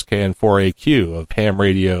Pierce, KN4AQ of Ham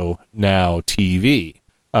Radio Now TV,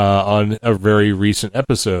 on a very recent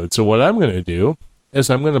episode. So what I'm going to do is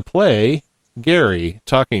I'm going to play Gary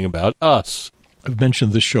talking about us. I've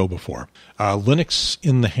mentioned this show before, Linux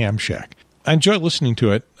in the Ham Shack. I enjoy listening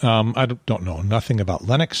to it. I don't know nothing about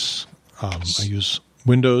Linux. I use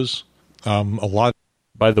Windows a lot.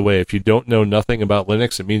 By the way, if you don't know nothing about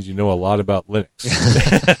Linux, it means you know a lot about Linux.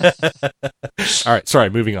 All right,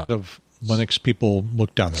 sorry, moving on. Of Linux, people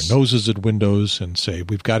look down their noses at Windows and say,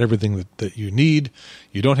 we've got everything that you need.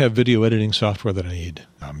 You don't have video editing software that I need.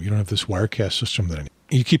 You don't have this Wirecast system that I need.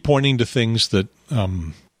 You keep pointing to things that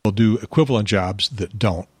will do equivalent jobs that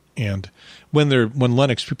don't. And when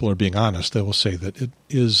Linux people are being honest, they will say that it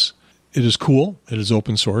is cool. It is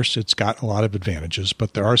open source. It's got a lot of advantages,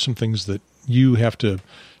 but there are some things that you have to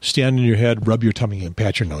stand in your head, rub your tummy, and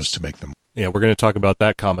pat your nose to make them. Yeah, we're going to talk about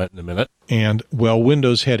that comment in a minute. And, well,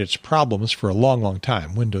 Windows had its problems for a long, long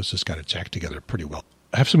time. Windows has got its act together pretty well.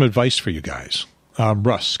 I have some advice for you guys.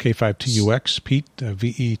 Russ, K5TUX, Pete,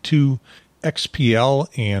 VE2XPL,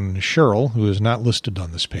 and Cheryl, who is not listed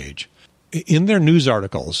on this page. In their news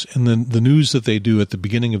articles, in the news that they do at the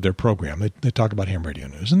beginning of their program, they talk about Ham Radio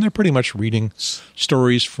News, and they're pretty much reading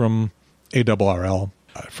stories from ARRL,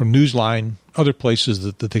 from Newsline, other places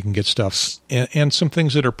that they can get stuff, and some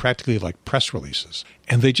things that are practically like press releases.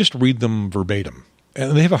 And they just read them verbatim.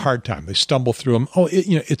 And they have a hard time. They stumble through them.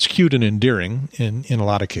 It's cute and endearing in a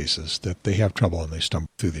lot of cases that they have trouble and they stumble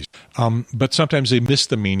through these. But sometimes they miss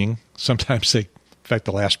the meaning. Sometimes in fact,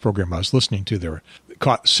 the last program I was listening to, they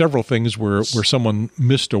caught several things where someone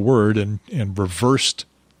missed a word and reversed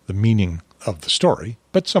the meaning of the story,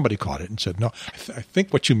 but somebody caught it and said, no, I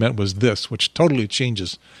think what you meant was this, which totally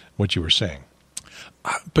changes what you were saying.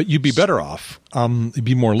 But you'd be better off, it'd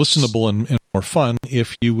be more listenable and more fun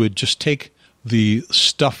if you would just take the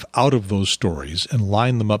stuff out of those stories and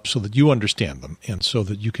line them up so that you understand them and so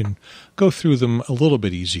that you can go through them a little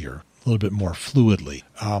bit easier, a little bit more fluidly,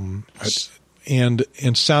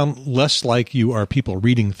 and sound less like you are people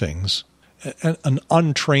reading things, an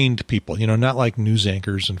untrained people, not like news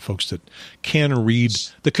anchors and folks that could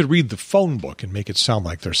read the phone book and make it sound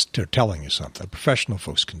like they're telling you something. Professional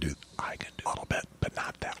folks can do. I can do a little bit, but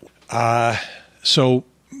not that. So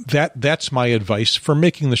that's my advice for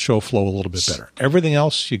making the show flow a little bit better. Everything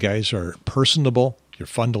else, you guys are personable. You're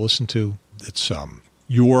fun to listen to. It's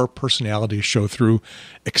your personality to show through,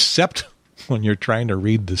 except when you're trying to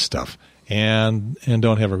read this stuff and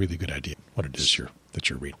don't have a really good idea what it is that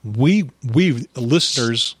you're reading. We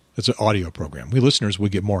listeners, it's an audio program. We listeners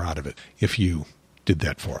would get more out of it if you did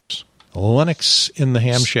that for us. Linux in the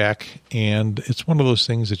Ham Shack, and it's one of those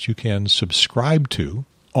things that you can subscribe to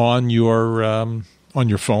on your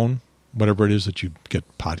phone, whatever it is that you get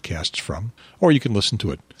podcasts from, or you can listen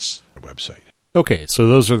to it on our website. Okay, so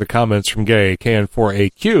those are the comments from Gary,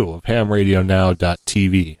 KN4AQ of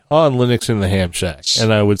HamRadioNow.tv on Linux in the Ham Shack.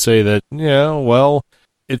 And I would say that,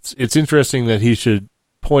 it's interesting that he should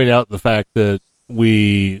point out the fact that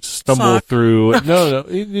we stumble through. No,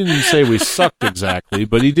 he didn't say we sucked exactly,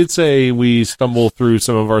 but he did say we stumble through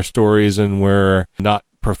some of our stories and we're not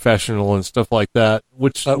professional and stuff like that.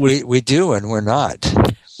 Which we do, and we're not.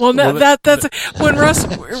 Well, no, that's when Russ,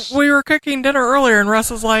 we were cooking dinner earlier, and Russ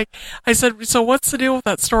was like, I said, so what's the deal with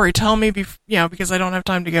that story? Tell me, because I don't have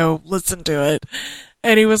time to go listen to it.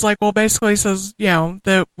 And he was like, well, basically says,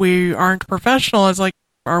 that we aren't professional. I was like,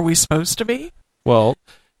 are we supposed to be? Well,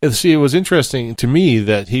 see, it was interesting to me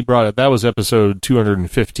that he brought it. That was episode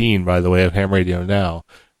 215, by the way, of Ham Radio Now,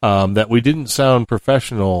 that we didn't sound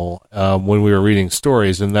professional when we were reading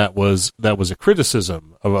stories, and that was a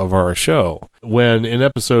criticism of our show. When in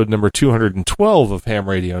episode number 212 of Ham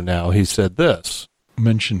Radio Now, he said this.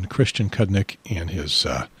 Mentioned Christian Kudnick and his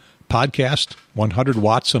podcast, 100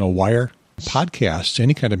 Watts on a Wire. Podcasts,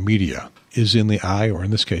 any kind of media, is in the eye, or in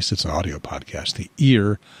this case, it's an audio podcast, the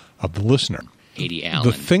ear of the listener.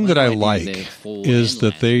 The thing that I like is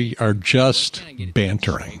that they are just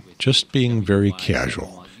bantering, just being very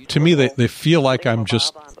casual. To me, they feel like I'm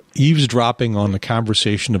just eavesdropping on the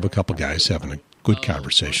conversation of a couple guys having a good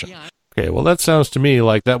conversation. Okay, well, that sounds to me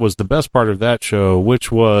like that was the best part of that show,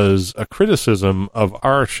 which was a criticism of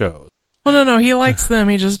our show. Well, no, he likes them.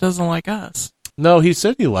 He just doesn't like us. No, he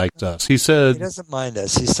said he liked us. He said... He doesn't mind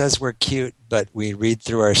us. He says we're cute, but we read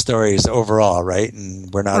through our stories overall, right?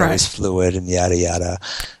 And we're not always fluid and yada, yada.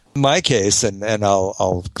 In my case, and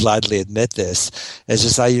I'll gladly admit this, is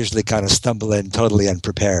just I usually kind of stumble in totally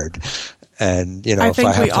unprepared. And, if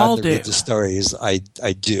I have time to read the stories, I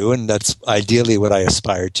do, and that's ideally what I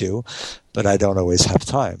aspire to, but I don't always have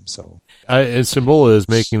time, so... Simbola is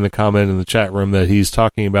making the comment in the chat room that he's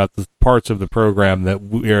talking about the parts of the program that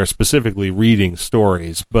we are specifically reading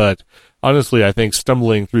stories. But honestly, I think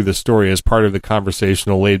stumbling through the story is part of the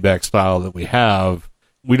conversational laid-back style that we have.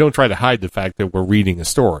 We don't try to hide the fact that we're reading a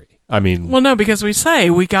story. I mean... Well, no, because we say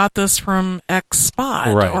we got this from X spot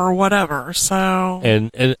or whatever, so...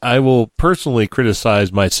 And I will personally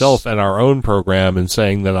criticize myself and our own program in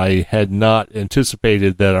saying that I had not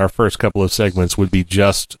anticipated that our first couple of segments would be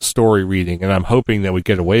just story reading, and I'm hoping that we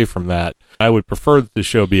get away from that. I would prefer that the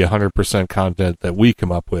show be 100% content that we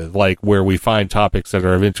come up with, like where we find topics that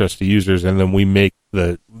are of interest to users, and then we make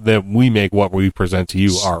what we present to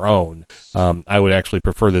you our own. I would actually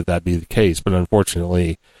prefer that be the case, but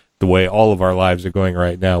unfortunately... the way all of our lives are going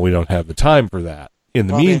right now, we don't have the time for that. In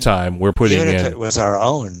the meantime, we're putting in... Even if it was our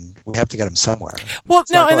own, we have to get them somewhere. Well,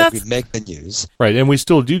 no, and that's... we make the news. Right, and we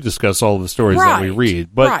still do discuss all the stories that we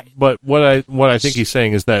read. But what I think he's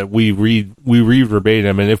saying is that we read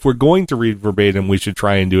verbatim, and if we're going to read verbatim, we should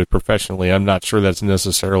try and do it professionally. I'm not sure that's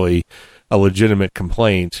necessarily a legitimate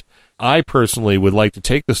complaint. I personally would like to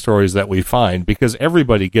take the stories that we find, because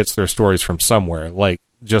everybody gets their stories from somewhere,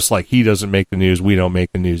 just like he doesn't make the news, we don't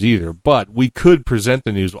make the news either. But we could present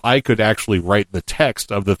the news. I could actually write the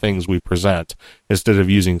text of the things we present instead of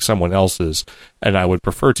using someone else's. And I would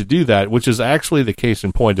prefer to do that, which is actually the case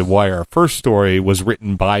in point of why our first story was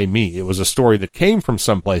written by me. It was a story that came from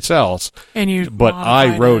someplace else, but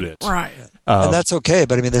I wrote it. Right. And that's okay,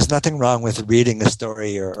 but I mean, there's nothing wrong with reading a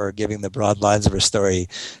story or giving the broad lines of a story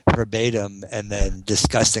verbatim and then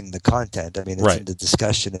discussing the content. I mean, it's in the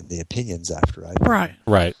discussion and the opinions after.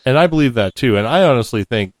 Right. And I believe that too. And I honestly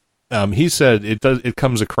think he said it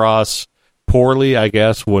comes across poorly, I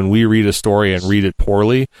guess, when we read a story and read it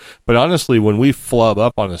poorly. But honestly, when we flub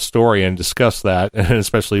up on a story and discuss that, and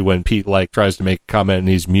especially when Pete tries to make a comment and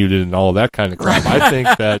he's muted and all of that kind of crap, I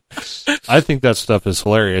think that stuff is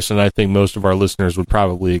hilarious, and I think most of our listeners would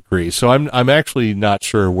probably agree. So I'm actually not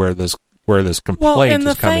sure where this complaint is coming from. Well, and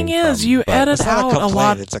the thing is, you edit out a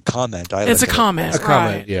lot. It's a comment. It's a comment,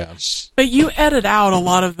 right? Yeah. But you edit out a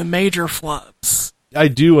lot of the major flubs. I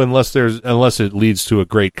do, unless it leads to a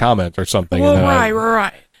great comment or something. Well,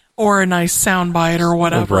 right. Or a nice soundbite or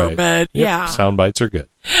whatever. Right. But yeah, sound bites are good.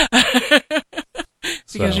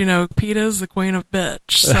 Because PETA's the queen of bitch.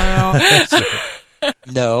 So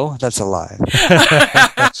no, that's a lie.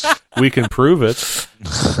 We can prove it.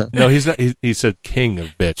 No, he's not. He said king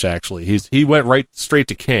of bitch. Actually, he went right straight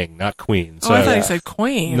to king, not queen. So, I thought he said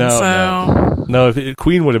queen. No.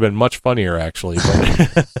 Queen would have been much funnier, actually.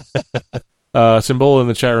 But Simbola in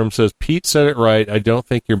the chat room says, Pete said it right. I don't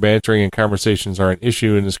think your bantering and conversations are an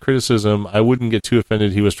issue in his criticism. I wouldn't get too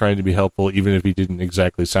offended. He was trying to be helpful, even if he didn't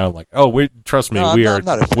exactly sound like, trust me, we are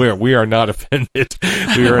not offended.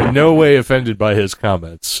 We are in no way offended by his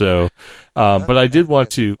comments. So, but I did want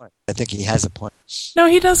to... I think he has a point. No,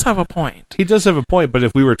 he does have a point. He does have a point, but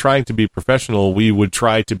if we were trying to be professional, we would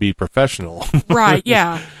try to be professional. Right,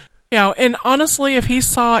 yeah. And honestly, if he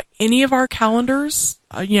saw any of our calendars,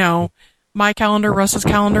 my calendar, Russ's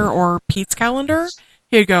calendar, or Pete's calendar,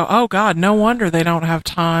 he'd go, oh, God, no wonder they don't have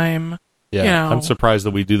time. Yeah, I'm surprised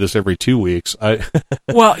that we do this every 2 weeks.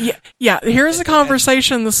 Well, yeah. Here's the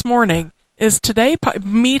conversation this morning. Is today,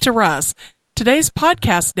 me to Russ, today's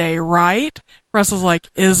podcast day, right? Russ is like,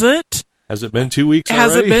 is it? Has it been 2 weeks already?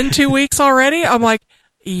 Has it been 2 weeks already? I'm like,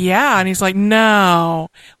 yeah. And he's like, no.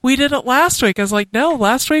 We did it last week. I was like, no,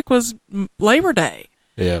 last week was Labor Day.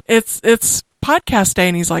 Yeah. It's podcast day,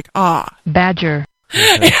 and he's like, Badger.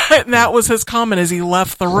 And that was his comment as he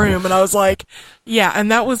left the room, and I was like, yeah,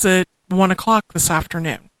 and that was at 1:00 this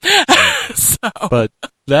afternoon. But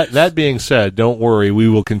that being said, don't worry, we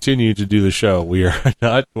will continue to do the show. We're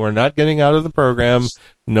not getting out of the program,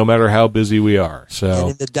 no matter how busy we are. So,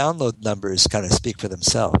 and the download numbers kind of speak for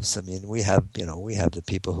themselves. I mean, we have the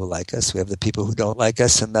people who like us, we have the people who don't like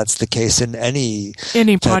us, and that's the case in any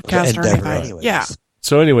podcast or anything. Anyways. Yeah.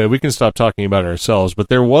 So anyway, we can stop talking about ourselves, but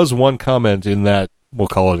there was one comment in that, we'll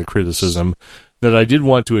call it a criticism, that I did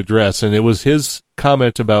want to address, and it was his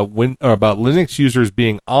comment about Linux users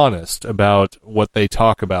being honest about what they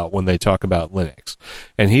talk about when they talk about Linux.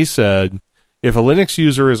 And he said, if a Linux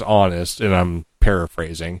user is honest, and I'm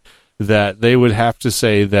paraphrasing, that they would have to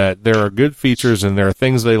say that there are good features and there are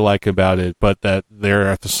things they like about it, but that there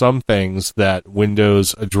are some things that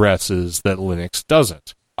Windows addresses that Linux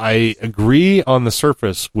doesn't. I agree on the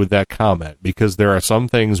surface with that comment, because there are some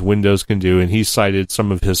things Windows can do, and he cited some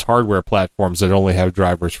of his hardware platforms that only have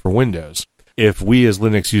drivers for Windows. If we as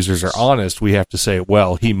Linux users are honest, we have to say,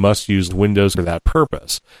 well, he must use Windows for that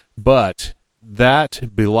purpose. But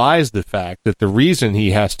that belies the fact that the reason he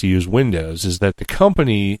has to use Windows is that the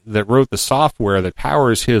company that wrote the software that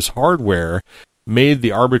powers his hardware made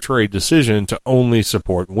the arbitrary decision to only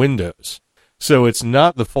support Windows. So it's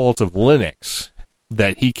not the fault of Linux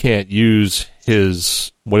that he can't use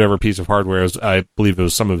his whatever piece of hardware, I believe it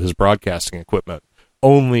was some of his broadcasting equipment,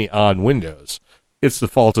 only on Windows. It's the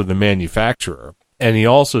fault of the manufacturer. And he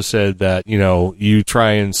also said that, you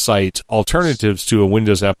try and cite alternatives to a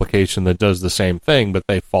Windows application that does the same thing, but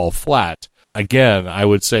they fall flat. Again, I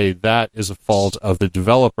would say that is a fault of the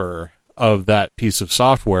developer of that piece of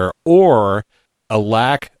software, or a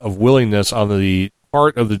lack of willingness on the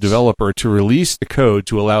part of the developer to release the code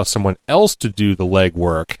to allow someone else to do the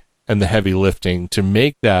legwork and the heavy lifting to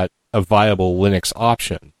make that a viable Linux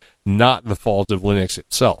option, not the fault of Linux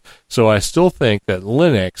itself. So I still think that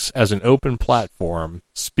Linux as an open platform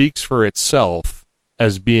speaks for itself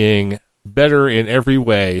as being better in every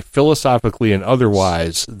way, philosophically and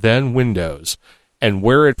otherwise, than Windows. And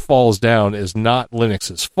where it falls down is not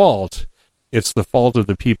Linux's fault. It's the fault of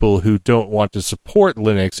the people who don't want to support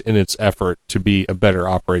Linux in its effort to be a better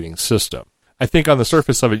operating system. I think on the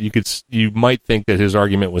surface of it, you might think that his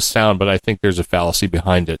argument was sound, but I think there's a fallacy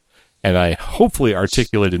behind it. And I hopefully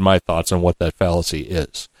articulated my thoughts on what that fallacy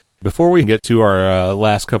is. Before we get to our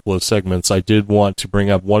last couple of segments, I did want to bring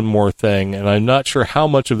up one more thing, and I'm not sure how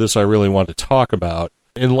much of this I really want to talk about.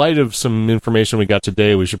 In light of some information we got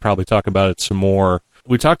today, we should probably talk about it some more.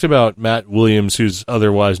 We talked about Matt Williams, who's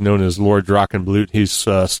otherwise known as Lord Drachenblut. He's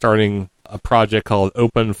starting a project called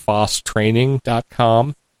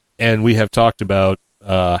OpenFOSStraining.com, and we have talked about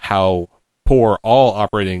how poor all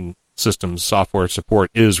operating systems software support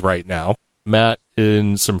is right now. Matt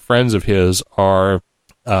and some friends of his are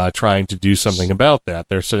trying to do something about that.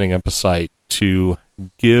 They're setting up a site to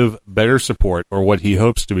give better support, or what he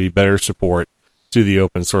hopes to be better support, to the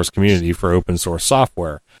open source community for open source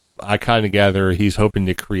software. I kind of gather he's hoping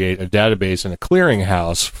to create a database and a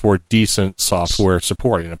clearinghouse for decent software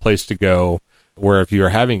support, and a place to go where if you're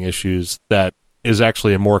having issues, that is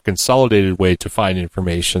actually a more consolidated way to find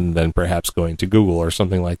information than perhaps going to Google or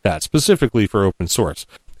something like that, specifically for open source.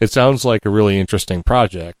 It sounds like a really interesting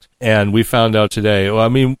project, and we found out today,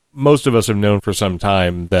 most of us have known for some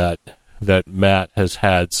time that Matt has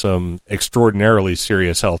had some extraordinarily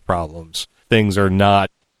serious health problems. Things are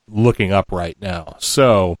not looking up right now.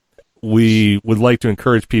 So we would like to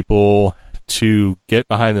encourage people to get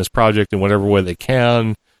behind this project in whatever way they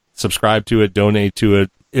can, subscribe to it, donate to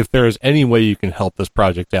it. If there is any way you can help this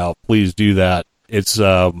project out, please do that. It's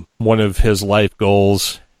one of his life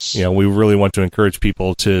goals. We really want to encourage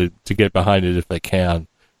people to get behind it if they can.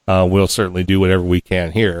 We'll certainly do whatever we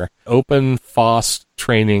can here.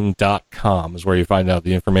 OpenFOSStraining.com is where you find out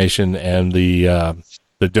the information, and the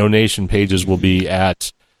donation pages will be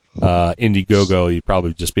at Indiegogo. You'd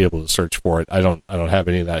probably just be able to search for it. I don't have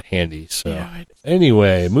any of that handy. So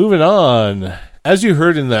anyway, moving on. As you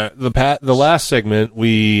heard in the last segment,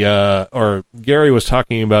 Gary was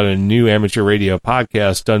talking about a new amateur radio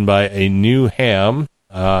podcast done by a new ham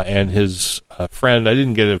and his friend. I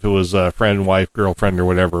didn't get if it was a friend, wife, girlfriend, or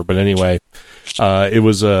whatever, but anyway, it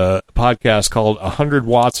was a podcast called 100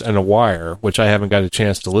 Watts and a Wire, which I haven't got a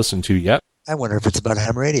chance to listen to yet. I wonder if it's about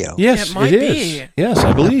ham radio. Yes, it might is. Be. Yes,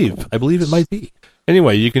 I believe it might be.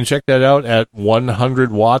 Anyway, you can check that out at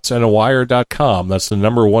 100wattsandawire.com. That's the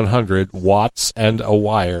number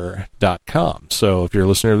 100wattsandawire.com. So if you're a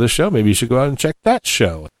listener to this show, maybe you should go out and check that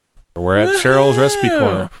show. We're at Cheryl's Recipe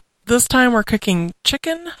Corner. This time we're cooking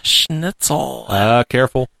chicken schnitzel.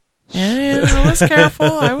 Careful. Yeah, I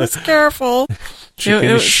was careful.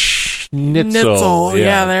 Chicken Schnitzel.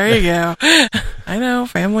 Yeah, there you go. I know,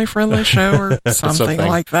 family-friendly show or something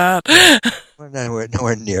like that. We're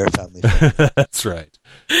nowhere near family. That's right.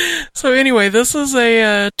 So anyway, this is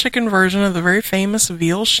a chicken version of the very famous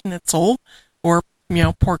veal schnitzel, or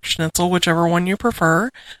pork schnitzel, whichever one you prefer.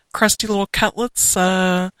 Crusty little cutlets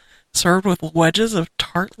served with wedges of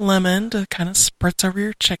tart lemon to kind of spritz over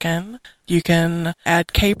your chicken. You can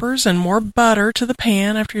add capers and more butter to the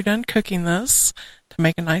pan after you're done cooking this to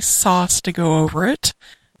make a nice sauce to go over it.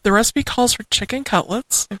 The recipe calls for chicken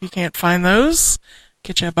cutlets. If you can't find those,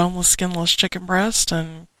 get you a boneless, skinless chicken breast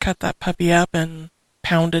and cut that puppy up and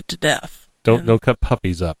pound it to death. Don't cut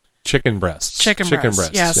puppies up. Chicken breasts. Chicken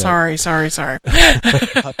breasts. Yeah, sorry.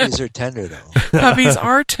 Puppies are tender, though. Puppies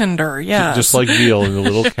are tender, yes. Just like veal in the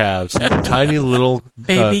little calves. Tiny little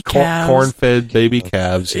baby calves. Corn-fed baby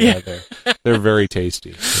calves. Yeah, they're very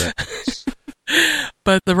tasty. Yeah.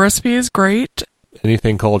 But the recipe is great.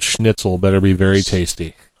 Anything called schnitzel better be very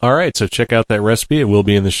tasty. All right, so check out that recipe. It will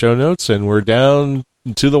be in the show notes, and we're down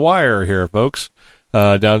to the wire here, folks.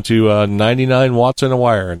 Down to 99 watts in a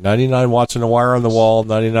wire. 99 watts in a wire on the wall,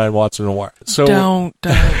 99 watts in a wire. So don't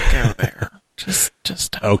go there. Just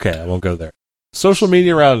don't. Okay, I won't go there. Social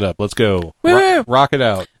media roundup. Let's go. Rock it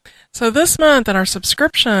out. So this month in our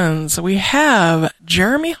subscriptions, we have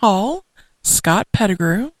Jeremy Hall, Scott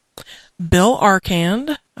Pettigrew, Bill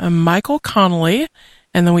Arkand, Michael Connolly,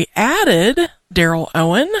 and then we added Daryl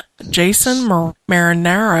Owen, Jason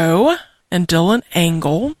Marinaro, and Dylan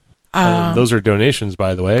Angle. Those are donations,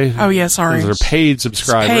 by the way. Oh, yeah, sorry. Those are paid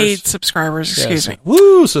subscribers. Excuse me.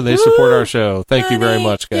 Woo! So they support our show. Thank you very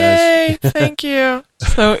much, guys. Yay, thank you.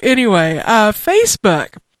 So anyway,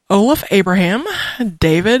 Facebook, Olaf Abraham,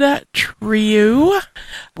 David Trieu,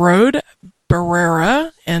 Rode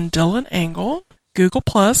Barrera, and Dylan Angle. Google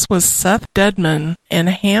Plus was Seth Dedman and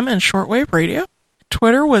Ham and Shortwave Radio.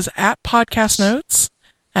 Twitter was @PodcastNotes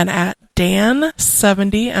and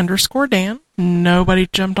 @Dan70_Dan. Nobody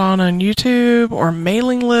jumped on YouTube or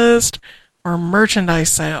mailing list or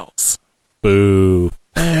merchandise sales. Boo.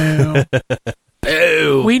 Boo.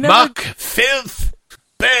 Boo. We never... Muck. Filth.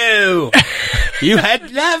 Boo. You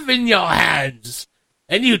had love in your hands,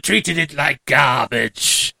 and you treated it like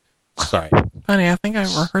garbage. Sorry. Funny, I think I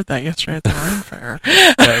overheard that yesterday at the Rhine Fair.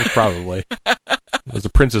 Yeah, probably. It was a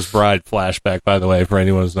Princess Bride flashback, by the way, for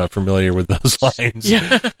anyone who's not familiar with those lines.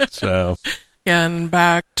 Yeah. So... Yeah, and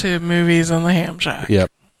back to movies in the Ham Shack.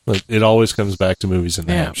 Yep. It always comes back to movies in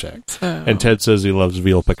the Ham Shack. So. And Ted says he loves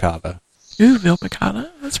veal piccata. Ooh, veal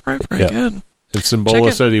piccata? That's pretty good. And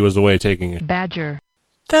Simbola said he was away taking it. Badger.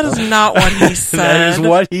 That is not what he said. That is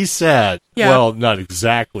what he said. Yeah. Well, not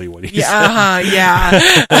exactly what he said. Yeah.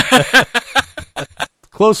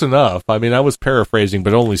 Close enough. I mean, I was paraphrasing,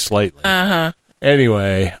 but only slightly.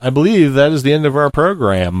 Anyway, I believe that is the end of our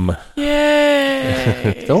program.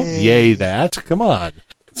 Yay! Don't yay that. Come on.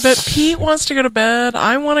 But Pete wants to go to bed.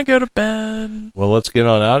 I want to go to bed. Well, let's get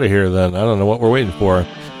on out of here then. I don't know what we're waiting for.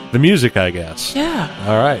 The music, I guess. Yeah.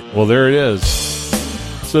 All right. Well, there it is.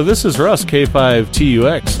 So this is Russ,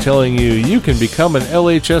 K5TUX, telling you you can become an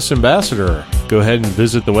LHS ambassador. Go ahead and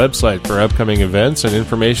visit the website for upcoming events and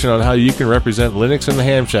information on how you can represent Linux in the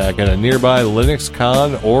Ham Shack at a nearby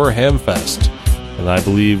LinuxCon or Hamfest. And I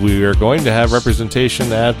believe we are going to have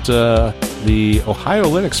representation at the Ohio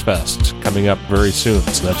Linux Fest coming up very soon,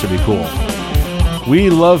 so that should be cool.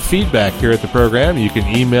 We love feedback here at the program. You can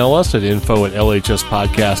email us at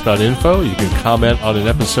info@lhspodcast.info. You can comment on an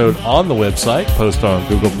episode on the website, post on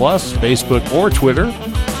Google+, Facebook, or Twitter,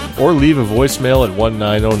 or leave a voicemail at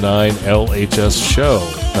 1909-LHS-SHOW.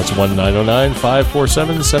 That's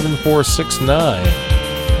 1909-547-7469.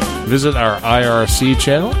 Visit our IRC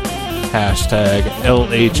channel, hashtag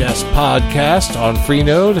LHS Podcast on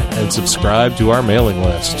Freenode, and subscribe to our mailing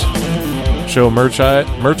list. Show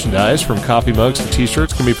merchandise from coffee mugs to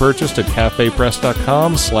t-shirts can be purchased at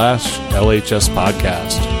cafepress.com/LHS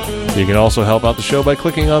Podcast. You can also help out the show by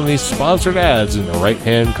clicking on the sponsored ads in the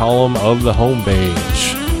right-hand column of the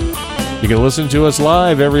homepage. You can listen to us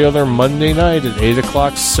live every other Monday night at 8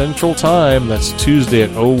 o'clock Central Time. That's Tuesday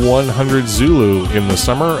at 0100 Zulu in the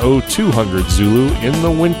summer, 0200 Zulu in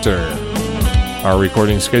the winter. Our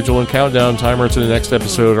recording schedule and countdown timer to the next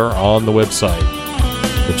episode are on the website.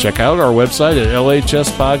 So check out our website at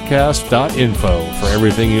lhspodcast.info for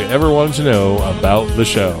everything you ever wanted to know about the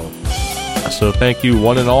show. So thank you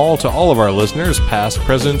one and all to all of our listeners, past,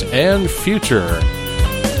 present, and future,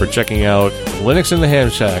 for checking out Linux in the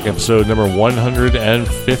Ham Shack, episode number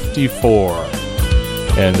 154.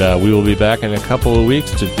 And we will be back in a couple of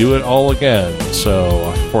weeks to do it all again.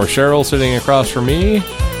 So for Cheryl sitting across from me,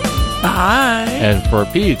 bye. And for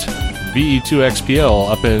Pete,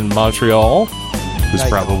 VE2XPL up in Montreal, who's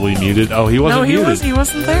probably muted. Oh, he wasn't muted. He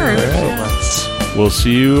wasn't there. We'll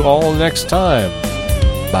see you all next time.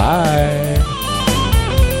 Bye.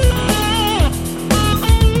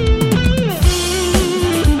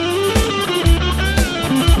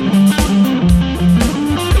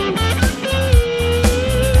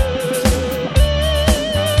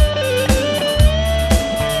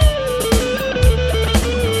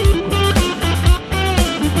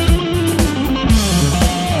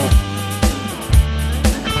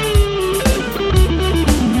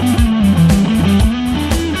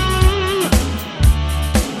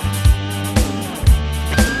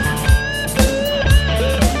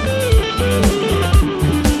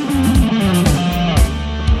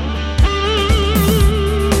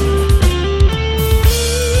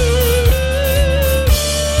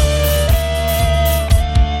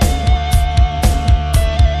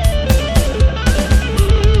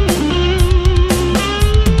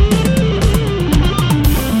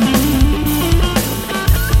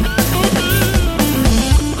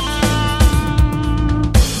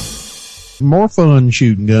 More fun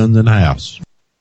shooting guns in the house.